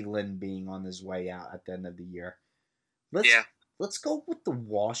could see Lynn being on his way out at the end of the year. Let's go with the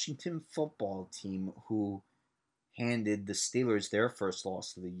Washington football team, who handed the Steelers their first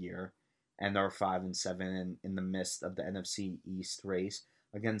loss of the year and are 5-7 in the midst of the NFC East race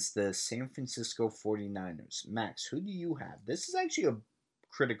against the San Francisco 49ers. Max, who do you have? This is actually a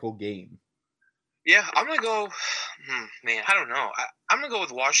critical game. Yeah, I'm going to go... man, I don't know. I'm going to go with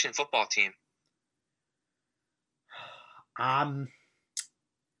the Washington football team.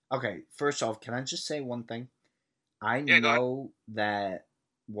 Okay, first off, can I just say one thing? I know that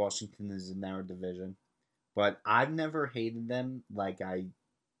Washington is in our division, but I've never hated them like I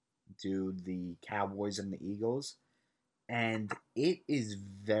do the Cowboys and the Eagles. And it is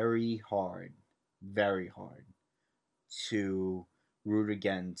very hard to root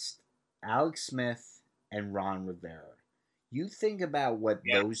against Alex Smith and Ron Rivera. You think about what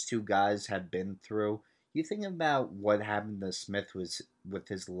those two guys have been through. You think about what happened to Smith with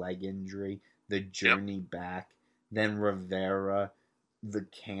his leg injury, the journey back, then Rivera, the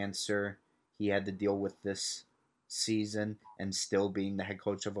cancer he had to deal with this season, and still being the head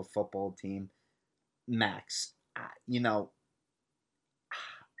coach of a football team. Max, at the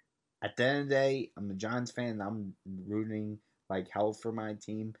end of the day, I'm a Giants fan, and I'm rooting like hell for my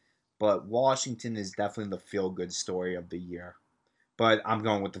team, but Washington is definitely the feel-good story of the year. But I'm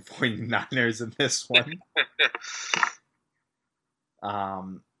going with the 49ers in this one.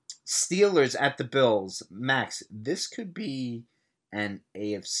 Steelers at the Bills. Max, this could be an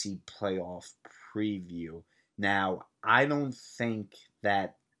AFC playoff preview. Now, I don't think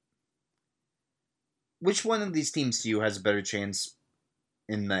that... Which one of these teams to you has a better chance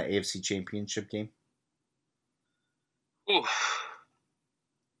in the AFC Championship game? Ooh.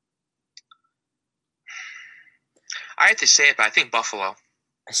 I have to say it, but I think Buffalo.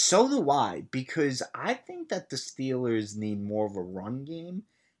 So do I, because I think that the Steelers need more of a run game,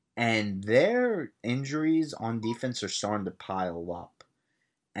 and their injuries on defense are starting to pile up.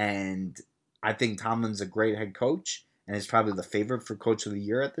 And I think Tomlin's a great head coach, and is probably the favorite for Coach of the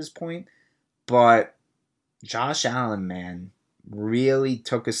Year at this point. But Josh Allen, man, really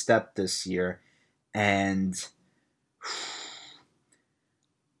took a step this year, and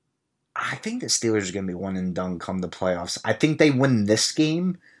I think the Steelers are going to be one and done come the playoffs. I think they win this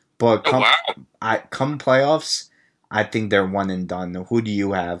game, but come playoffs, I think they're one and done. Who do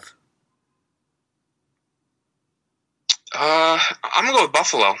you have? I'm going to go with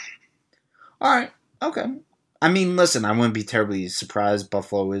Buffalo. All right. Okay. I mean, listen, I wouldn't be terribly surprised.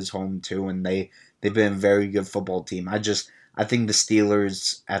 Buffalo is home too, and they've been a very good football team. I think the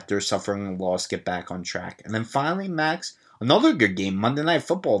Steelers, after suffering a loss, get back on track. And then finally, Max, another good game, Monday Night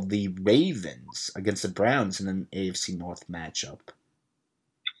Football, the Ravens against the Browns in an AFC North matchup.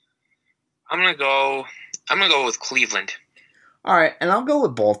 I'm gonna go with Cleveland. All right, and I'll go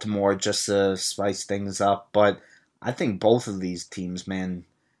with Baltimore just to spice things up. But I think both of these teams, man,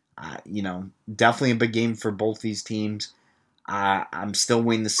 definitely a big game for both these teams. I'm still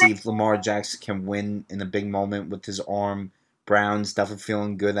waiting to see if Lamar Jackson can win in a big moment with his arm. Browns definitely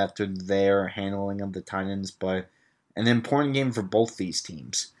feeling good after their handling of the Titans, but an important game for both these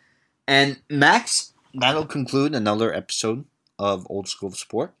teams. And Max, that'll conclude another episode of Old School of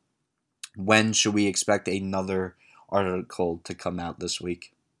Sport. When should we expect another article to come out this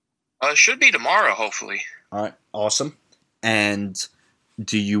week? Should be tomorrow, hopefully. All right, awesome. And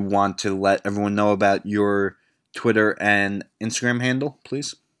do you want to let everyone know about your Twitter and Instagram handle,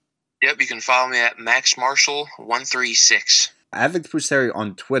 please? Yep, you can follow me at MaxMarshall136. At Victor Pusteri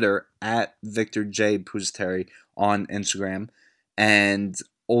on Twitter, at Victor J. Pusteri on Instagram, and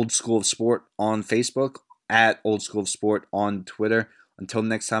Old School of Sport on Facebook, at Old School of Sport on Twitter. Until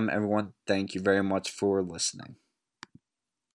next time, everyone, thank you very much for listening.